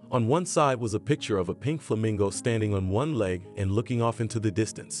 On one side was a picture of a pink flamingo standing on one leg and looking off into the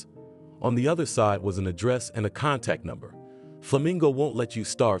distance. On the other side was an address and a contact number. Flamingo won't let you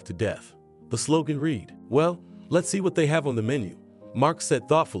starve to death. The slogan read, "Well, let's see what they have on the menu," Mark said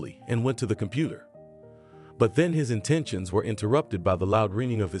thoughtfully and went to the computer. But then his intentions were interrupted by the loud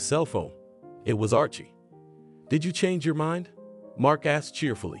ringing of his cell phone. It was Archie. "Did you change your mind?" Mark asked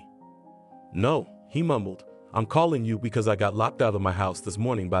cheerfully. "No," he mumbled. "I'm calling you because I got locked out of my house this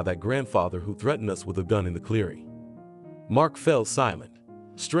morning by that grandfather who threatened us with a gun in the clearing." Mark fell silent.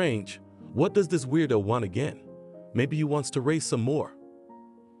 Strange. What does this weirdo want again? Maybe he wants to race some more.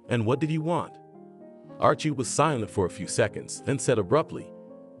 And what did he want? Archie was silent for a few seconds, then said abruptly,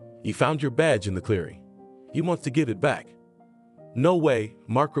 "He found your badge in the clearing. He wants to give it back." "No way,"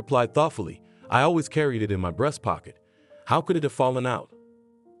 Mark replied thoughtfully. "I always carried it in my breast pocket. How could it have fallen out?"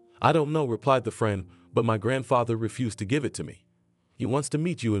 "I don't know," replied the friend, "but my grandfather refused to give it to me. He wants to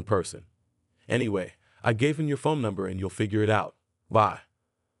meet you in person. Anyway, I gave him your phone number and you'll figure it out. Bye."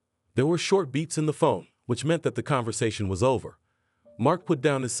 There were short beats in the phone, which meant that the conversation was over. Mark put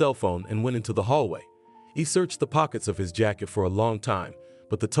down his cell phone and went into the hallway. He searched the pockets of his jacket for a long time,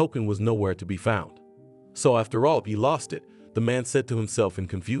 but the token was nowhere to be found. So after all, he lost it, the man said to himself in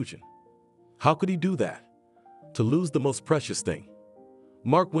confusion. How could he do that? To lose the most precious thing.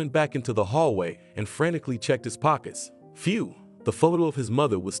 Mark went back into the hallway and frantically checked his pockets. Phew, the photo of his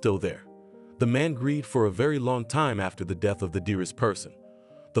mother was still there. The man grieved for a very long time after the death of the dearest person.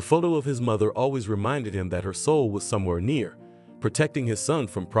 The photo of his mother always reminded him that her soul was somewhere near, protecting his son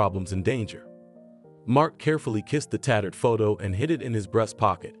from problems and danger. Mark carefully kissed the tattered photo and hid it in his breast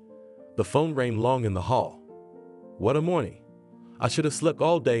pocket. The phone rang long in the hall. What a morning. I should have slept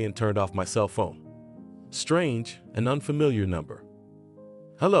all day and turned off my cell phone. Strange, an unfamiliar number.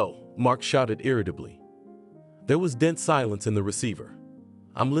 Hello, Mark shouted irritably. There was dense silence in the receiver.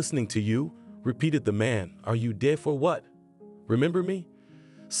 I'm listening to you, repeated the man. Are you deaf or what? Remember me?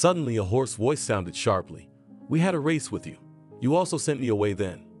 Suddenly a hoarse voice sounded sharply. We had a race with you. You also sent me away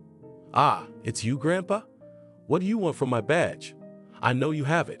then. Ah, it's you, Grandpa? What do you want from my badge? I know you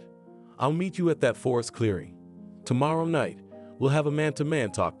have it. I'll meet you at that forest clearing. Tomorrow night, we'll have a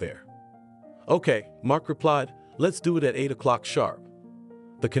man-to-man talk there. Okay, Mark replied. Let's do it at 8 o'clock sharp.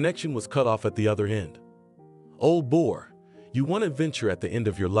 The connection was cut off at the other end. Old bore, you want adventure at the end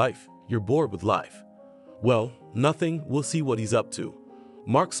of your life. You're bored with life. Well, nothing. We'll see what he's up to.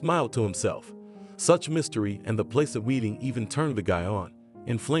 Mark smiled to himself. Such mystery and the place of meeting even turned the guy on,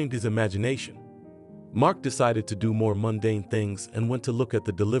 inflamed his imagination. Mark decided to do more mundane things and went to look at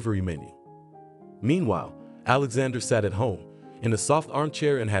the delivery menu. Meanwhile, Alexander sat at home, in a soft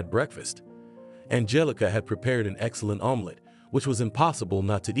armchair and had breakfast. Angelica had prepared an excellent omelet, which was impossible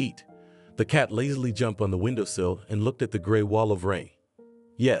not to eat. The cat lazily jumped on the windowsill and looked at the gray wall of rain.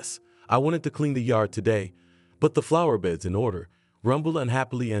 Yes, I wanted to clean the yard today, but the flower bed's in order, grumbled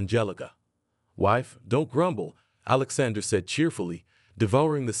unhappily Angelica. Wife, don't grumble, Alexander said cheerfully,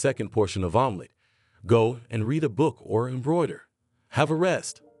 devouring the second portion of omelet. Go and read a book or embroider. Have a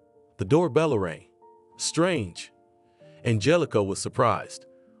rest. The doorbell rang. Strange. Angelica was surprised.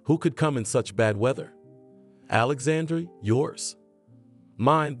 Who could come in such bad weather? Alexander, yours.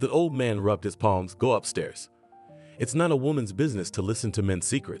 Mind, the old man rubbed his palms, go upstairs. It's not a woman's business to listen to men's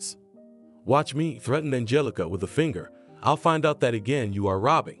secrets. Watch me, threatened Angelica with a finger. I'll find out that again you are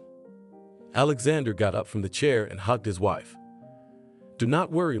robbing. Alexander got up from the chair and hugged his wife. Do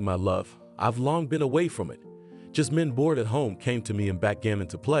not worry, my love. I've long been away from it. Just men bored at home came to me and backgammon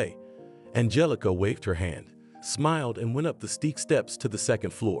to play. Angelica waved her hand, smiled, and went up the steep steps to the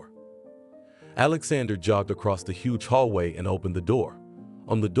second floor. Alexander jogged across the huge hallway and opened the door.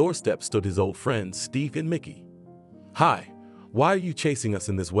 On the doorstep stood his old friends, Steve and Mickey. Hi, why are you chasing us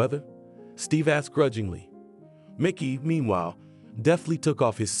in this weather? Steve asked grudgingly. Mickey, meanwhile, deftly took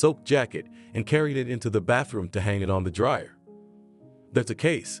off his soaked jacket and carried it into the bathroom to hang it on the dryer. That's a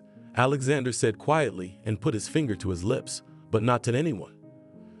case, Alexander said quietly and put his finger to his lips, but not to anyone.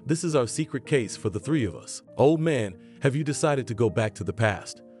 This is our secret case for the three of us. Old man, have you decided to go back to the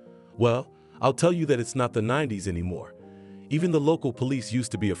past? Well, I'll tell you that it's not the 90s anymore. Even the local police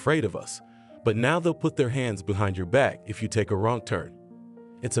used to be afraid of us, but now they'll put their hands behind your back if you take a wrong turn.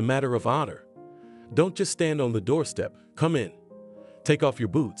 It's a matter of honor. Don't just stand on the doorstep. Come in. Take off your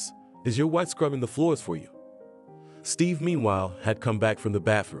boots. Is your wife scrubbing the floors for you? Steve, meanwhile, had come back from the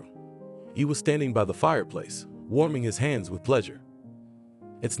bathroom. He was standing by the fireplace, warming his hands with pleasure.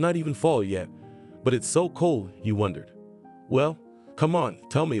 It's not even fall yet, but it's so cold, he wondered. Well, come on,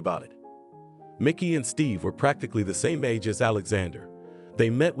 tell me about it. Mickey and Steve were practically the same age as Alexander.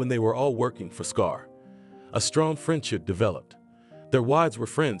 They met when they were all working for Scar. A strong friendship developed. Their wives were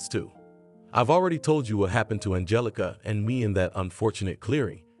friends too. I've already told you what happened to Angelica and me in that unfortunate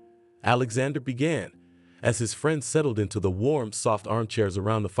clearing. Alexander began, as his friends settled into the warm, soft armchairs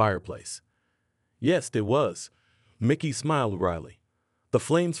around the fireplace. Yes, it was. Mickey smiled wryly. The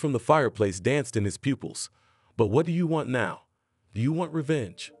flames from the fireplace danced in his pupils. But what do you want now? Do you want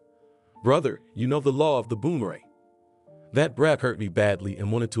revenge? Brother, you know the law of the boomerang. That brat hurt me badly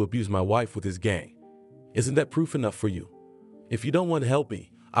and wanted to abuse my wife with his gang. Isn't that proof enough for you? If you don't want to help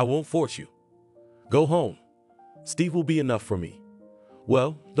me, I won't force you. Go home. Steve will be enough for me.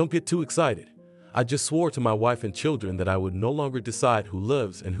 Well, don't get too excited. I just swore to my wife and children that I would no longer decide who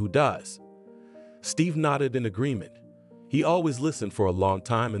lives and who dies. Steve nodded in agreement. He always listened for a long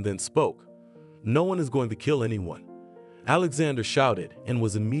time and then spoke. No one is going to kill anyone. Alexander shouted and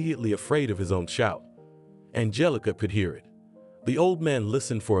was immediately afraid of his own shout. Angelica could hear it. The old man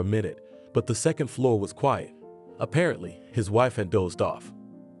listened for a minute, but the second floor was quiet. Apparently, his wife had dozed off.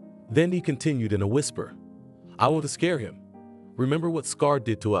 Then he continued in a whisper. I want to scare him. Remember what Scar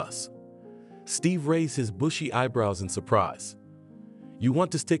did to us. Steve raised his bushy eyebrows in surprise. You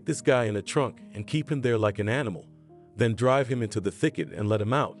want to stick this guy in a trunk and keep him there like an animal, then drive him into the thicket and let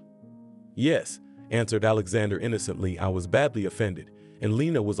him out? Yes, answered Alexander innocently. I was badly offended, and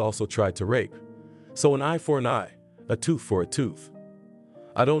Lena was also tried to rape. So an eye for an eye, a tooth for a tooth.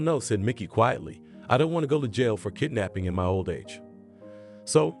 I don't know, said Mickey quietly. I don't want to go to jail for kidnapping in my old age.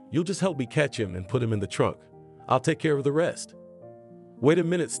 So you'll just help me catch him and put him in the trunk. I'll take care of the rest. Wait a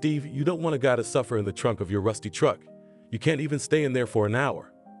minute, Steve. You don't want a guy to suffer in the trunk of your rusty truck. You can't even stay in there for an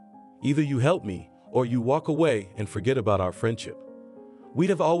hour. Either you help me or you walk away and forget about our friendship. We'd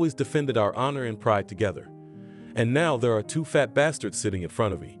have always defended our honor and pride together. And now there are two fat bastards sitting in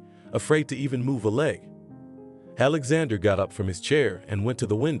front of me, afraid to even move a leg. Alexander got up from his chair and went to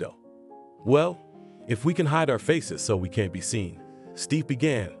the window. Well, if we can hide our faces so we can't be seen, Steve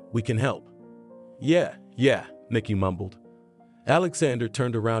began, we can help. Yeah, Mickey mumbled. Alexander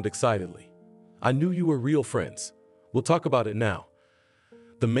turned around excitedly. I knew you were real friends. We'll talk about it now.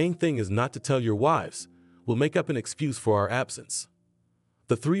 The main thing is not to tell your wives. We'll make up an excuse for our absence.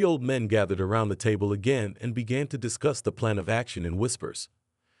 The three old men gathered around the table again and began to discuss the plan of action in whispers.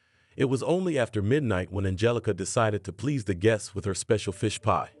 It was only after midnight when Angelica decided to please the guests with her special fish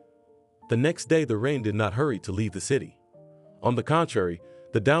pie. The next day the rain did not hurry to leave the city. On the contrary,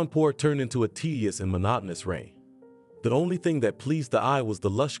 the downpour turned into a tedious and monotonous rain. The only thing that pleased the eye was the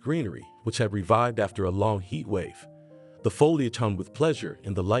lush greenery, which had revived after a long heat wave. The foliage hung with pleasure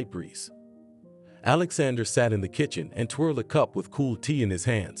in the light breeze. Alexander sat in the kitchen and twirled a cup with cool tea in his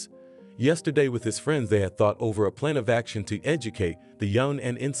hands. Yesterday with his friends they had thought over a plan of action to educate the young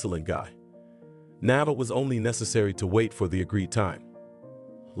and insolent guy. Now it was only necessary to wait for the agreed time.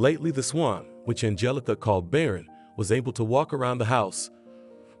 Lately the swan, which Angelica called Baron, was able to walk around the house,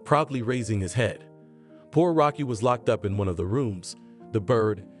 proudly raising his head. Poor Rocky was locked up in one of the rooms. The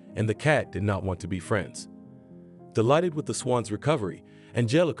bird and the cat did not want to be friends. Delighted with the swan's recovery,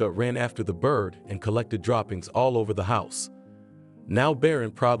 Angelica ran after the bird and collected droppings all over the house. Now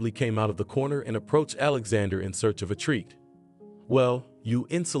Baron proudly came out of the corner and approached Alexander in search of a treat. Well, you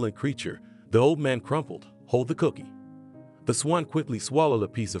insolent creature, the old man crumpled. Hold the cookie. The swan quickly swallowed a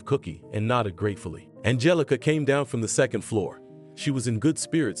piece of cookie and nodded gratefully. Angelica came down from the second floor. She was in good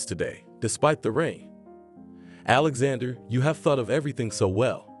spirits today, despite the rain. Alexander, you have thought of everything so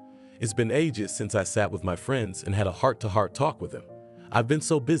well. It's been ages since I sat with my friends and had a heart-to-heart talk with them. I've been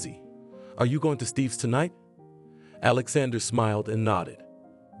so busy. Are you going to Steve's tonight? Alexander smiled and nodded.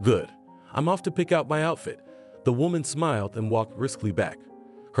 Good. I'm off to pick out my outfit. The woman smiled and walked briskly back.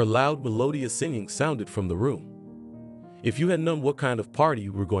 Her loud, melodious singing sounded from the room. If you had known what kind of party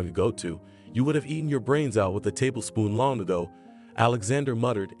you were going to go to, you would have eaten your brains out with a tablespoon long ago, Alexander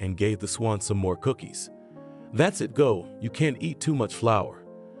muttered and gave the swan some more cookies. That's it, go. You can't eat too much flour.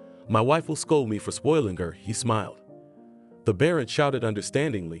 My wife will scold me for spoiling her, he smiled. The Baron shouted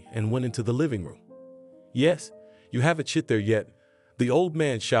understandingly and went into the living room. Yes, you haven't shit there yet. The old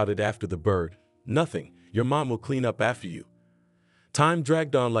man shouted after the bird. Nothing, your mom will clean up after you. Time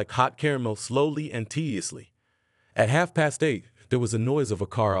dragged on like hot caramel, slowly and tediously. At 8:30, there was a noise of a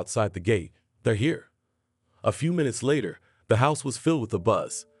car outside the gate. They're here. A few minutes later, the house was filled with a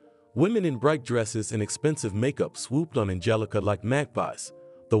buzz. Women in bright dresses and expensive makeup swooped on Angelica like magpies.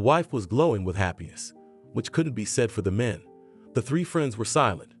 The wife was glowing with happiness, which couldn't be said for the men. The three friends were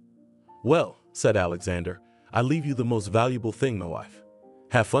silent. Well, said Alexander, I leave you the most valuable thing, my wife.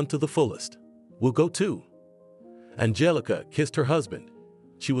 Have fun to the fullest. We'll go too. Angelica kissed her husband.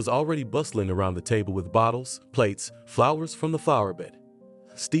 She was already bustling around the table with bottles, plates, flowers from the flower bed.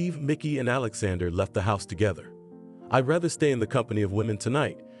 Steve, Mickey, and Alexander left the house together. I'd rather stay in the company of women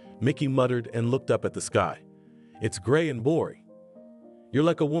tonight, Mickey muttered and looked up at the sky. It's gray and boring. You're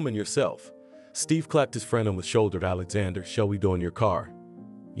like a woman yourself. Steve clapped his friend on the shoulder. Alexander, shall we go in your car?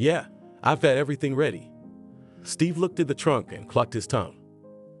 Yeah, I've got everything ready. Steve looked at the trunk and clucked his tongue.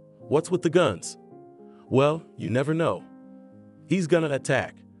 What's with the guns? Well, you never know. He's gonna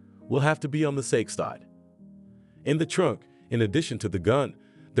attack. We'll have to be on the safe side. In the trunk, in addition to the gun,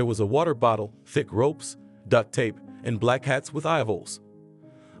 there was a water bottle, thick ropes, duct tape, and black hats with eye holes.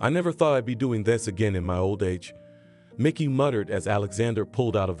 I never thought I'd be doing this again in my old age, Mickey muttered as Alexander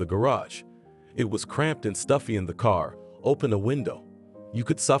pulled out of the garage. It was cramped and stuffy in the car. Open a window. You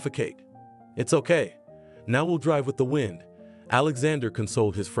could suffocate. It's okay. Now we'll drive with the wind, Alexander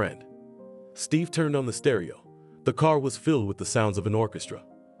consoled his friend. Steve turned on the stereo. The car was filled with the sounds of an orchestra.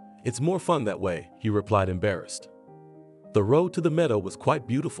 It's more fun that way, he replied, embarrassed. The road to the meadow was quite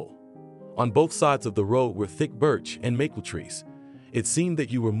beautiful. On both sides of the road were thick birch and maple trees. It seemed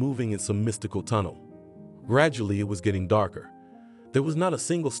that you were moving in some mystical tunnel. Gradually, it was getting darker. There was not a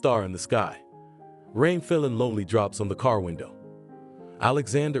single star in the sky. Rain fell in lonely drops on the car window.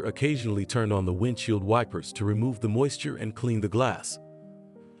 Alexander occasionally turned on the windshield wipers to remove the moisture and clean the glass.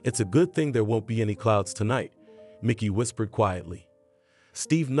 It's a good thing there won't be any clouds tonight, Mickey whispered quietly.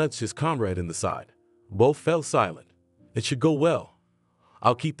 Steve nudged his comrade in the side. Both fell silent. It should go well.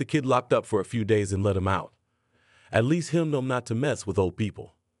 I'll keep the kid locked up for a few days and let him out. At least he'll know not to mess with old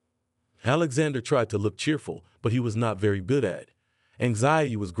people. Alexander tried to look cheerful, but he was not very good at it.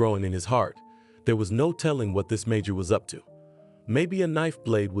 Anxiety was growing in his heart. There was no telling what this major was up to. Maybe a knife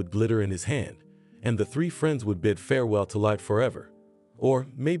blade would glitter in his hand, and the three friends would bid farewell to life forever. Or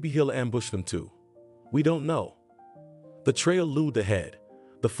maybe he'll ambush them too. We don't know. The trail loomed ahead.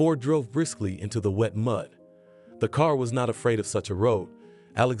 The four drove briskly into the wet mud. The car was not afraid of such a road.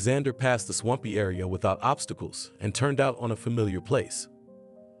 Alexander passed the swampy area without obstacles and turned out on a familiar place.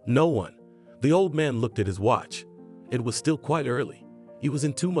 No one. The old man looked at his watch. It was still quite early. He was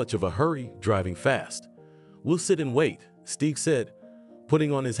in too much of a hurry, driving fast. We'll sit and wait, Steve said,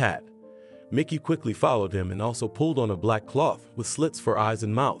 putting on his hat. Mickey quickly followed him and also pulled on a black cloth with slits for eyes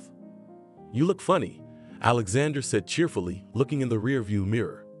and mouth. You look funny, Alexander said cheerfully, looking in the rearview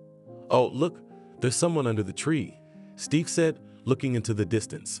mirror. Oh, look, there's someone under the tree, Steve said, looking into the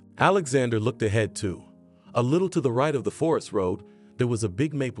distance. Alexander looked ahead too. A little to the right of the forest road, there was a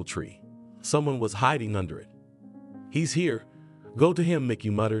big maple tree. Someone was hiding under it. He's here. Go to him, Mickey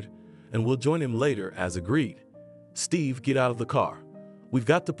muttered, and we'll join him later as agreed. Steve, get out of the car. We've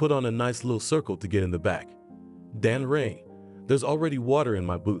got to put on a nice little circle to get in the back. Dan rain. There's already water in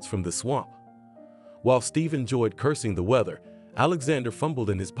my boots from the swamp. While Steve enjoyed cursing the weather, Alexander fumbled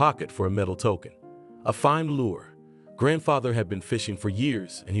in his pocket for a metal token. A fine lure. Grandfather had been fishing for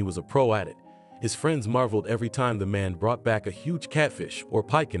years and he was a pro at it. His friends marveled every time the man brought back a huge catfish or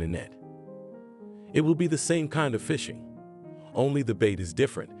pike in a net. It will be the same kind of fishing. Only the bait is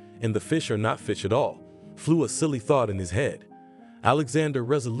different and the fish are not fish at all, flew a silly thought in his head. Alexander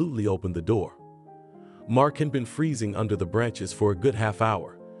resolutely opened the door. Mark had been freezing under the branches for a good half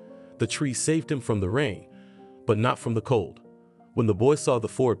hour. The tree saved him from the rain, but not from the cold. When the boy saw the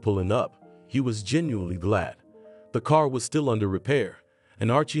Ford pulling up, he was genuinely glad. The car was still under repair,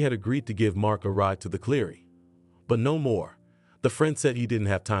 and Archie had agreed to give Mark a ride to the clearing. But no more. The friend said he didn't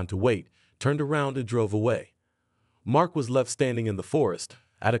have time to wait, turned around and drove away. Mark was left standing in the forest,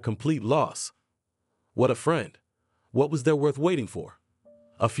 at a complete loss. What a friend. What was there worth waiting for?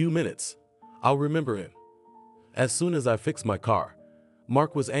 A few minutes. I'll remember him. As soon as I fixed my car,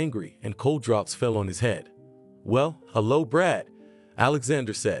 Mark was angry and cold drops fell on his head. Well, hello, Brad,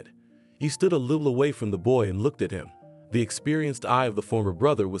 Alexander said. He stood a little away from the boy and looked at him. The experienced eye of the former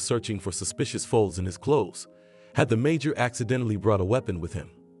brother was searching for suspicious folds in his clothes. Had the major accidentally brought a weapon with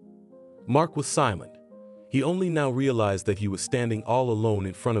him? Mark was silent. He only now realized that he was standing all alone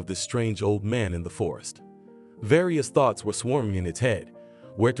in front of this strange old man in the forest. Various thoughts were swarming in his head.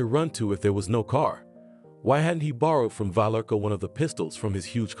 Where to run to if there was no car? Why hadn't he borrowed from Valerka one of the pistols from his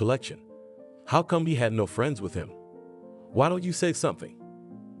huge collection? How come he had no friends with him? Why don't you say something?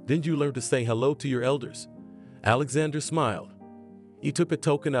 Didn't you learn to say hello to your elders? Alexander smiled. He took a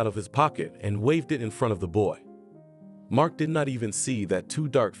token out of his pocket and waved it in front of the boy. Mark did not even see that two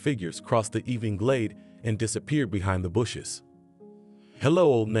dark figures crossed the evening glade and disappeared behind the bushes. Hello,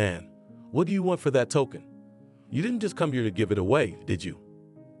 old man. What do you want for that token? You didn't just come here to give it away, did you?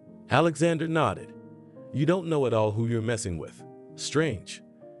 Alexander nodded. You don't know at all who you're messing with. Strange.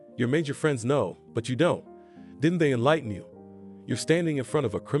 Your major friends know, but you don't. Didn't they enlighten you? You're standing in front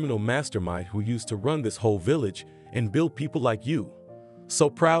of a criminal mastermind who used to run this whole village and build people like you. So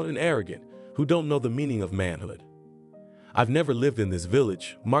proud and arrogant, who don't know the meaning of manhood. I've never lived in this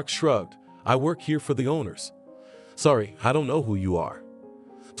village, Mark shrugged. I work here for the owners. Sorry, I don't know who you are.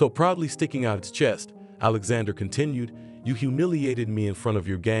 So proudly sticking out its chest, Alexander continued, you humiliated me in front of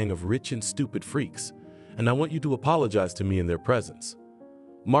your gang of rich and stupid freaks, and I want you to apologize to me in their presence.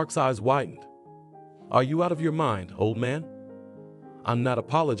 Mark's eyes widened. Are you out of your mind, old man? I'm not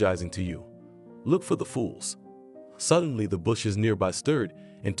apologizing to you. Look for the fools. Suddenly the bushes nearby stirred,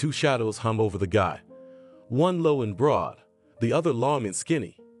 and two shadows hung over the guy. One low and broad, the other long and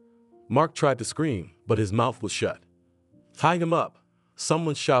skinny. Mark tried to scream, but his mouth was shut. Tie him up,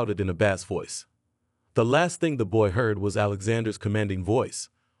 someone shouted in a bass voice. The last thing the boy heard was Alexander's commanding voice.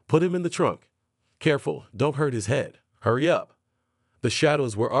 Put him in the trunk. Careful, don't hurt his head. Hurry up. The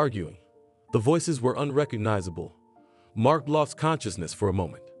shadows were arguing. The voices were unrecognizable. Mark lost consciousness for a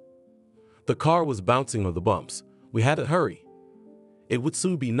moment. The car was bouncing on the bumps. We had to hurry. It would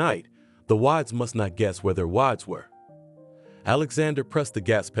soon be night. The wides must not guess where their wides were. Alexander pressed the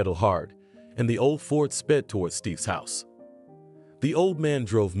gas pedal hard, and the old Ford sped towards Steve's house. The old man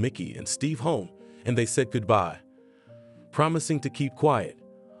drove Mickey and Steve home, and they said goodbye, promising to keep quiet.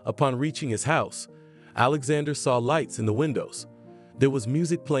 Upon reaching his house, Alexander saw lights in the windows. There was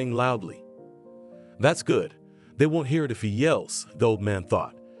music playing loudly. That's good. They won't hear it if he yells, the old man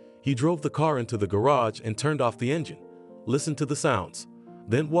thought. He drove the car into the garage and turned off the engine, listened to the sounds,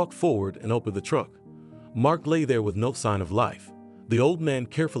 then walked forward and opened the trunk. Mark lay there with no sign of life. The old man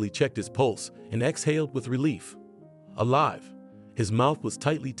carefully checked his pulse and exhaled with relief. Alive. His mouth was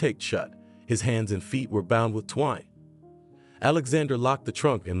tightly taped shut. His hands and feet were bound with twine. Alexander locked the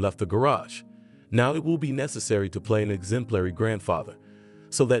trunk and left the garage. Now it will be necessary to play an exemplary grandfather,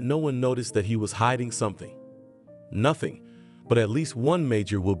 so that no one noticed that he was hiding something. Nothing, but at least one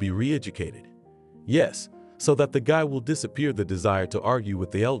major will be re-educated. Yes, so that the guy will disappear the desire to argue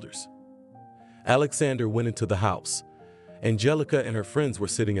with the elders. Alexander went into the house. Angelica and her friends were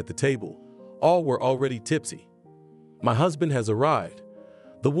sitting at the table. All were already tipsy. My husband has arrived.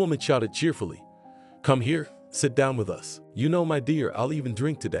 The woman shouted cheerfully. Come here, sit down with us. You know, my dear, I'll even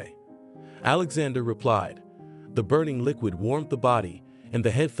drink today. Alexander replied. The burning liquid warmed the body, and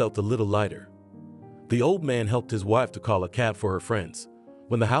the head felt a little lighter. The old man helped his wife to call a cab for her friends.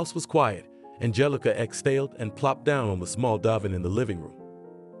 When the house was quiet, Angelica exhaled and plopped down on the small divan in the living room.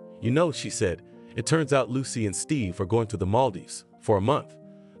 You know, she said, it turns out Lucy and Steve are going to the Maldives for a month.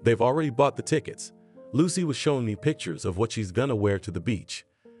 They've already bought the tickets. Lucy was showing me pictures of what she's gonna wear to the beach.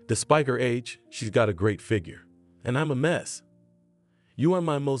 Despite her age, she's got a great figure. And I'm a mess. You are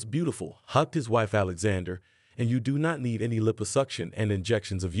my most beautiful, hugged his wife Alexander, and you do not need any liposuction and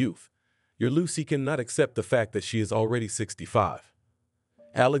injections of youth. Your Lucy cannot accept the fact that she is already 65.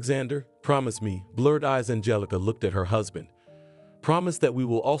 Alexander, promise me, blurred eyes Angelica looked at her husband. Promise that we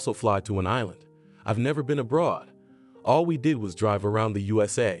will also fly to an island. I've never been abroad. All we did was drive around the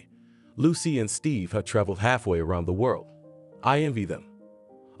USA. Lucy and Steve have traveled halfway around the world. I envy them.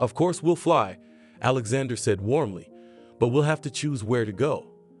 Of course we'll fly, Alexander said warmly, but we'll have to choose where to go.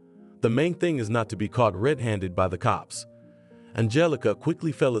 The main thing is not to be caught red-handed by the cops. Angelica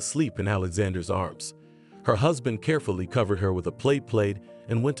quickly fell asleep in Alexander's arms. Her husband carefully covered her with a plate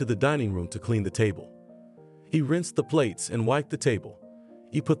and went to the dining room to clean the table. He rinsed the plates and wiped the table.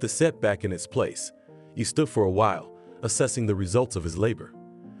 He put the set back in its place. He stood for a while, assessing the results of his labor.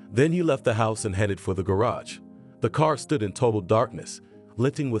 Then he left the house and headed for the garage. The car stood in total darkness,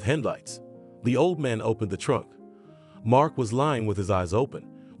 glinting with headlights. The old man opened the trunk. Mark was lying with his eyes open.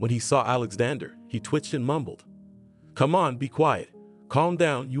 When he saw Alexander, he twitched and mumbled, "Come on, be quiet. Calm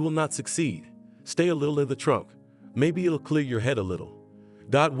down, you will not succeed. Stay a little in the trunk. Maybe it'll clear your head a little.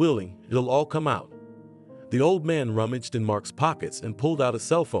 God willing, it'll all come out." The old man rummaged in Mark's pockets and pulled out a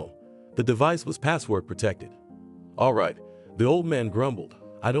cell phone. The device was password protected. "All right," the old man grumbled.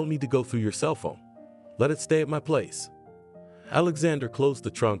 "I don't need to go through your cell phone. Let it stay at my place." Alexander closed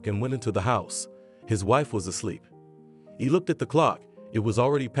the trunk and went into the house. His wife was asleep. He looked at the clock. It was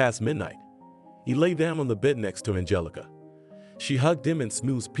already past midnight. He lay down on the bed next to Angelica. She hugged him and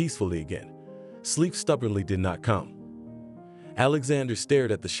snoozed peacefully again. Sleep stubbornly did not come. Alexander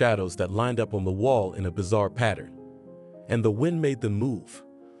stared at the shadows that lined up on the wall in a bizarre pattern. And the wind made them move.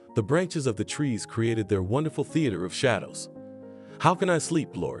 The branches of the trees created their wonderful theater of shadows. "How can I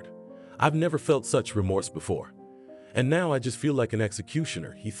sleep, Lord? I've never felt such remorse before. And now I just feel like an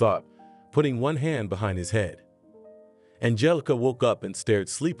executioner," he thought, putting one hand behind his head. Angelica woke up and stared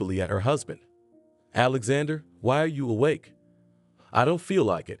sleepily at her husband. "Alexander, why are you awake?" "I don't feel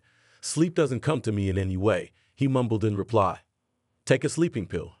like it. Sleep doesn't come to me in any way," he mumbled in reply. "Take a sleeping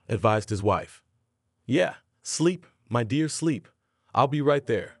pill," advised his wife. "Yeah, sleep, my dear, sleep. I'll be right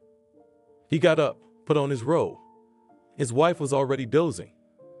there." He got up, put on his robe. His wife was already dozing.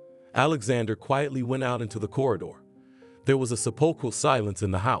 Alexander quietly went out into the corridor. There was a sepulchral silence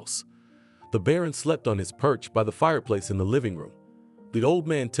in the house. The Baron slept on his perch by the fireplace in the living room. The old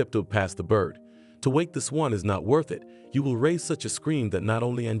man tiptoed past the bird. "To wake the swan is not worth it. You will raise such a scream that not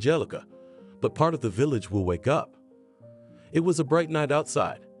only Angelica, but part of the village will wake up." It was a bright night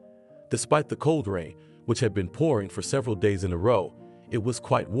outside. Despite the cold rain, which had been pouring for several days in a row, it was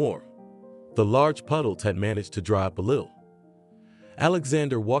quite warm. The large puddles had managed to dry up a little.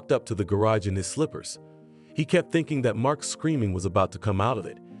 Alexander walked up to the garage in his slippers. He kept thinking that Mark's screaming was about to come out of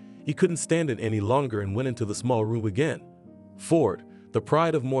it. He couldn't stand it any longer and went into the small room again. Ford, the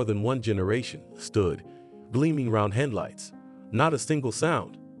pride of more than one generation, stood, gleaming round headlights. Not a single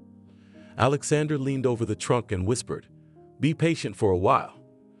sound. Alexander leaned over the trunk and whispered, "Be patient for a while,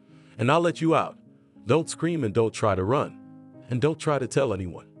 and I'll let you out. Don't scream and don't try to run. And don't try to tell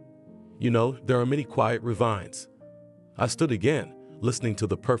anyone. You know, there are many quiet ravines." I stood again, listening to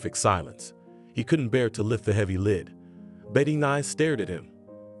the perfect silence. He couldn't bear to lift the heavy lid. Betty's eyes stared at him.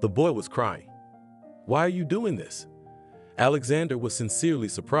 The boy was crying. "Why are you doing this?" Alexander was sincerely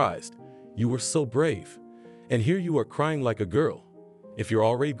surprised. "You were so brave. And here you are crying like a girl. If you're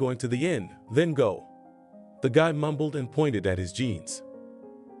already going to the end, then go." The guy mumbled and pointed at his jeans.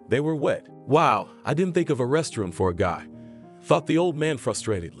 They were wet. "Wow, I didn't think of a restroom for a guy," thought the old man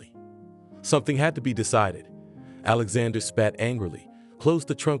frustratedly. Something had to be decided. Alexander spat angrily, closed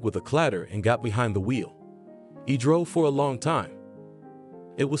the trunk with a clatter, and got behind the wheel. He drove for a long time.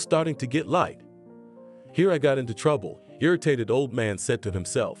 It was starting to get light. "Here I got into trouble," irritated old man said to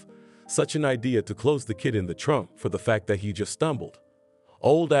himself. Such an idea to close the kid in the trunk for the fact that he just stumbled.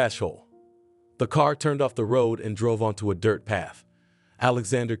 Old asshole. The car turned off the road and drove onto a dirt path.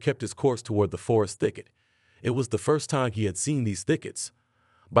 Alexander kept his course toward the forest thicket. It was the first time he had seen these thickets.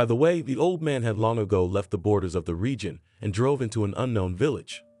 By the way, the old man had long ago left the borders of the region and drove into an unknown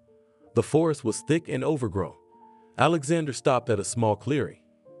village. The forest was thick and overgrown. Alexander stopped at a small clearing.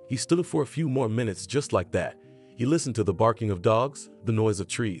 He stood for a few more minutes just like that. He listened to the barking of dogs, the noise of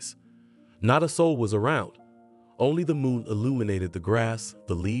trees. Not a soul was around. Only the moon illuminated the grass,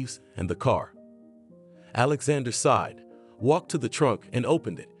 the leaves, and the car. Alexander sighed, walked to the trunk, and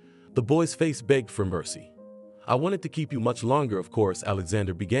opened it. The boy's face begged for mercy. "I wanted to keep you much longer, of course,"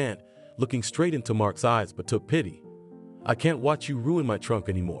 Alexander began, looking straight into Mark's eyes, but took pity. "I can't watch you ruin my trunk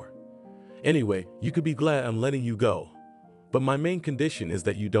anymore. Anyway, you could be glad I'm letting you go. But my main condition is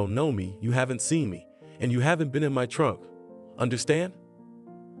that you don't know me, you haven't seen me, and you haven't been in my trunk. Understand?"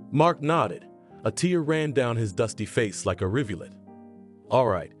 Mark nodded. A tear ran down his dusty face like a rivulet. "All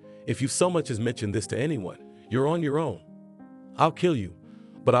right, if you so much as mention this to anyone, you're on your own. I'll kill you,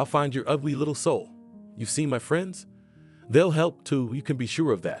 but I'll find your ugly little soul. You've seen my friends? They'll help too, you can be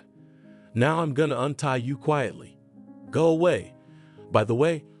sure of that. Now I'm gonna untie you quietly. Go away. By the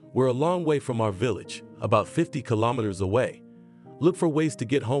way, we're a long way from our village, about 50 kilometers away. Look for ways to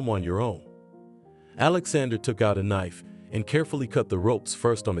get home on your own." Alexander took out a knife and carefully cut the ropes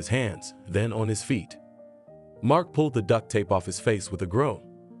first on his hands, then on his feet. Mark pulled the duct tape off his face with a groan.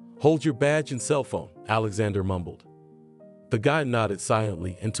 "Hold your badge and cell phone," Alexander mumbled. The guy nodded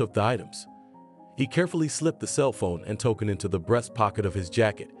silently and took the items. He carefully slipped the cell phone and token into the breast pocket of his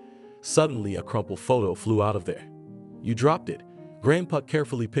jacket. Suddenly, a crumpled photo flew out of there. You dropped it. Grandpa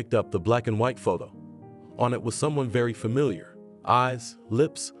carefully picked up the black and white photo. On it was someone very familiar. Eyes,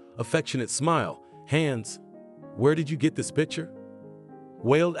 lips, affectionate smile, hands. Where did you get this picture?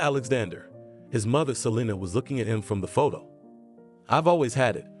 Wailed Alexander. His mother, Selena, was looking at him from the photo. I've always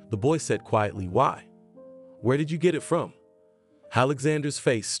had it, the boy said quietly. Why? Where did you get it from? Alexander's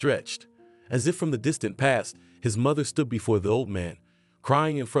face stretched. As if from the distant past, his mother stood before the old man,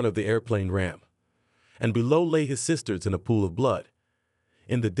 crying in front of the airplane ramp. And below lay his sisters in a pool of blood.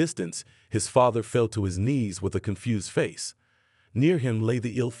 In the distance, his father fell to his knees with a confused face. Near him lay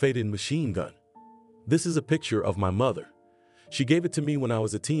the ill-fated machine gun. This is a picture of my mother. She gave it to me when I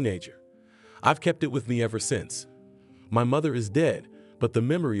was a teenager. I've kept it with me ever since. My mother is dead, but the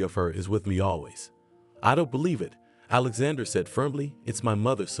memory of her is with me always. I don't believe it, Alexander said firmly. It's my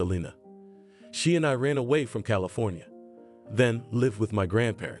mother, Selena. She and I ran away from California, then lived with my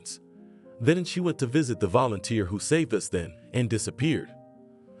grandparents. Then she went to visit the volunteer who saved us then and disappeared.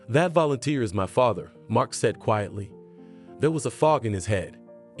 That volunteer is my father, Mark said quietly. There was a fog in his head.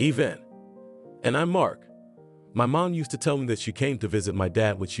 Even. And I'm Mark. My mom used to tell me that she came to visit my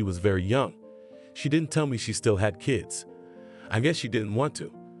dad when she was very young. She didn't tell me she still had kids. I guess she didn't want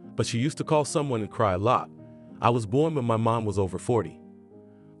to, but she used to call someone and cry a lot. I was born when my mom was over 40.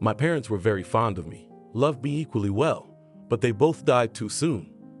 My parents were very fond of me, loved me equally well, but they both died too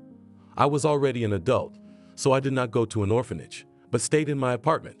soon. I was already an adult, so I did not go to an orphanage, but stayed in my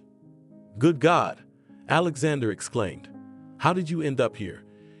apartment. Good God, Alexander exclaimed. How did you end up here,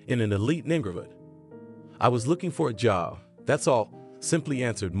 in an elite neighborhood? I was looking for a job, that's all, simply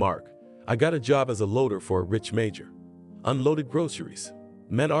answered Mark. I got a job as a loader for a rich major. Unloaded groceries.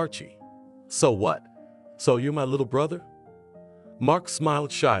 Met Archie. So what? So you're my little brother? Mark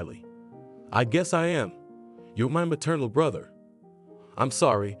smiled shyly. I guess I am. You're my maternal brother. I'm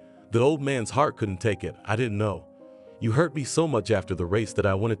sorry, the old man's heart couldn't take it. I didn't know. You hurt me so much after the race that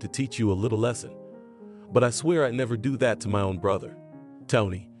I wanted to teach you a little lesson. But I swear I'd never do that to my own brother. Tell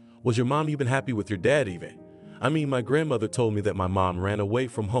me, was your mom even happy with your dad even? I mean, my grandmother told me that my mom ran away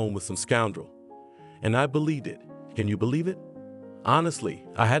from home with some scoundrel. And I believed it. Can you believe it? Honestly,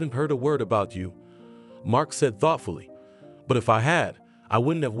 I hadn't heard a word about you, Mark said thoughtfully. But if I had, I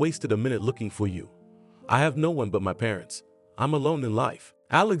wouldn't have wasted a minute looking for you. I have no one but my parents. I'm alone in life.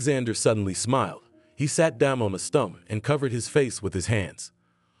 Alexander suddenly smiled. He sat down on a stump and covered his face with his hands.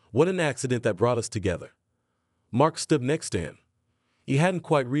 What an accident that brought us together. Mark stood next to him. He hadn't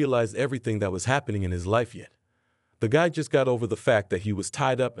quite realized everything that was happening in his life yet. The guy just got over the fact that he was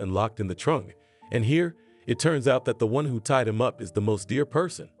tied up and locked in the trunk, and here, it turns out that the one who tied him up is the most dear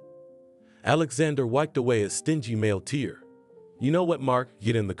person. Alexander wiped away a stingy male tear. You know what, Mark?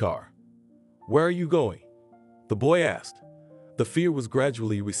 Get in the car. Where are you going? The boy asked. The fear was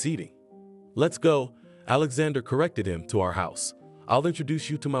gradually receding. Let's go, Alexander corrected him, to our house. I'll introduce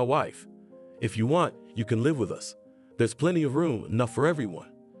you to my wife. If you want, you can live with us. There's plenty of room, enough for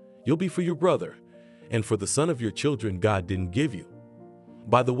everyone. You'll be for your brother, and for the son of your children God didn't give you.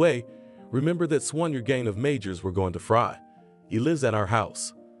 By the way, remember that swan your gang of majors we're going to fry. He lives at our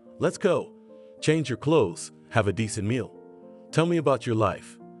house. Let's go. Change your clothes, have a decent meal. Tell me about your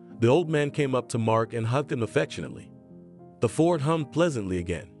life. The old man came up to Mark and hugged him affectionately. The Ford hummed pleasantly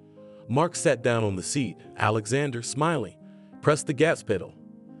again. Mark sat down on the seat. Alexander, smiling, pressed the gas pedal.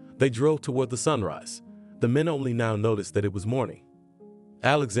 They drove toward the sunrise. The men only now noticed that it was morning.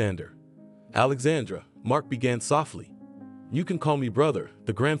 Alexandra, Mark began softly. You can call me brother,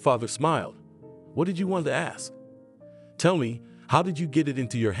 the grandfather smiled. What did you want to ask? Tell me, how did you get it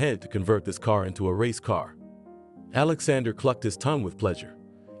into your head to convert this car into a race car? Alexander clucked his tongue with pleasure.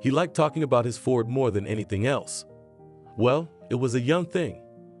 He liked talking about his Ford more than anything else. Well, it was a young thing.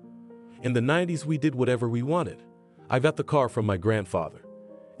 In the 90s, we did whatever we wanted. I got the car from my grandfather.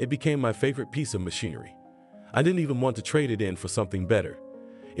 It became my favorite piece of machinery. I didn't even want to trade it in for something better.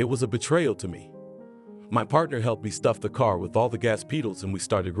 It was a betrayal to me. My partner helped me stuff the car with all the gas pedals and we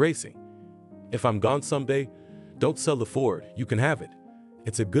started racing. If I'm gone someday, don't sell the Ford, you can have it.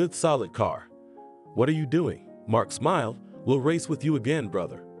 It's a good, solid car. What are you doing? Mark smiled. We'll race with you again,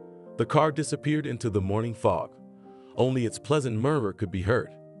 brother. The car disappeared into the morning fog. Only its pleasant murmur could be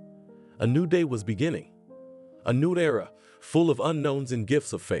heard. A new day was beginning. A new era, full of unknowns and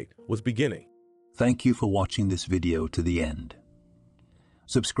gifts of fate, was beginning. Thank you for watching this video to the end.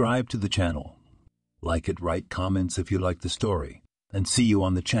 Subscribe to the channel. Like it, write comments if you like the story, and see you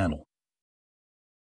on the channel.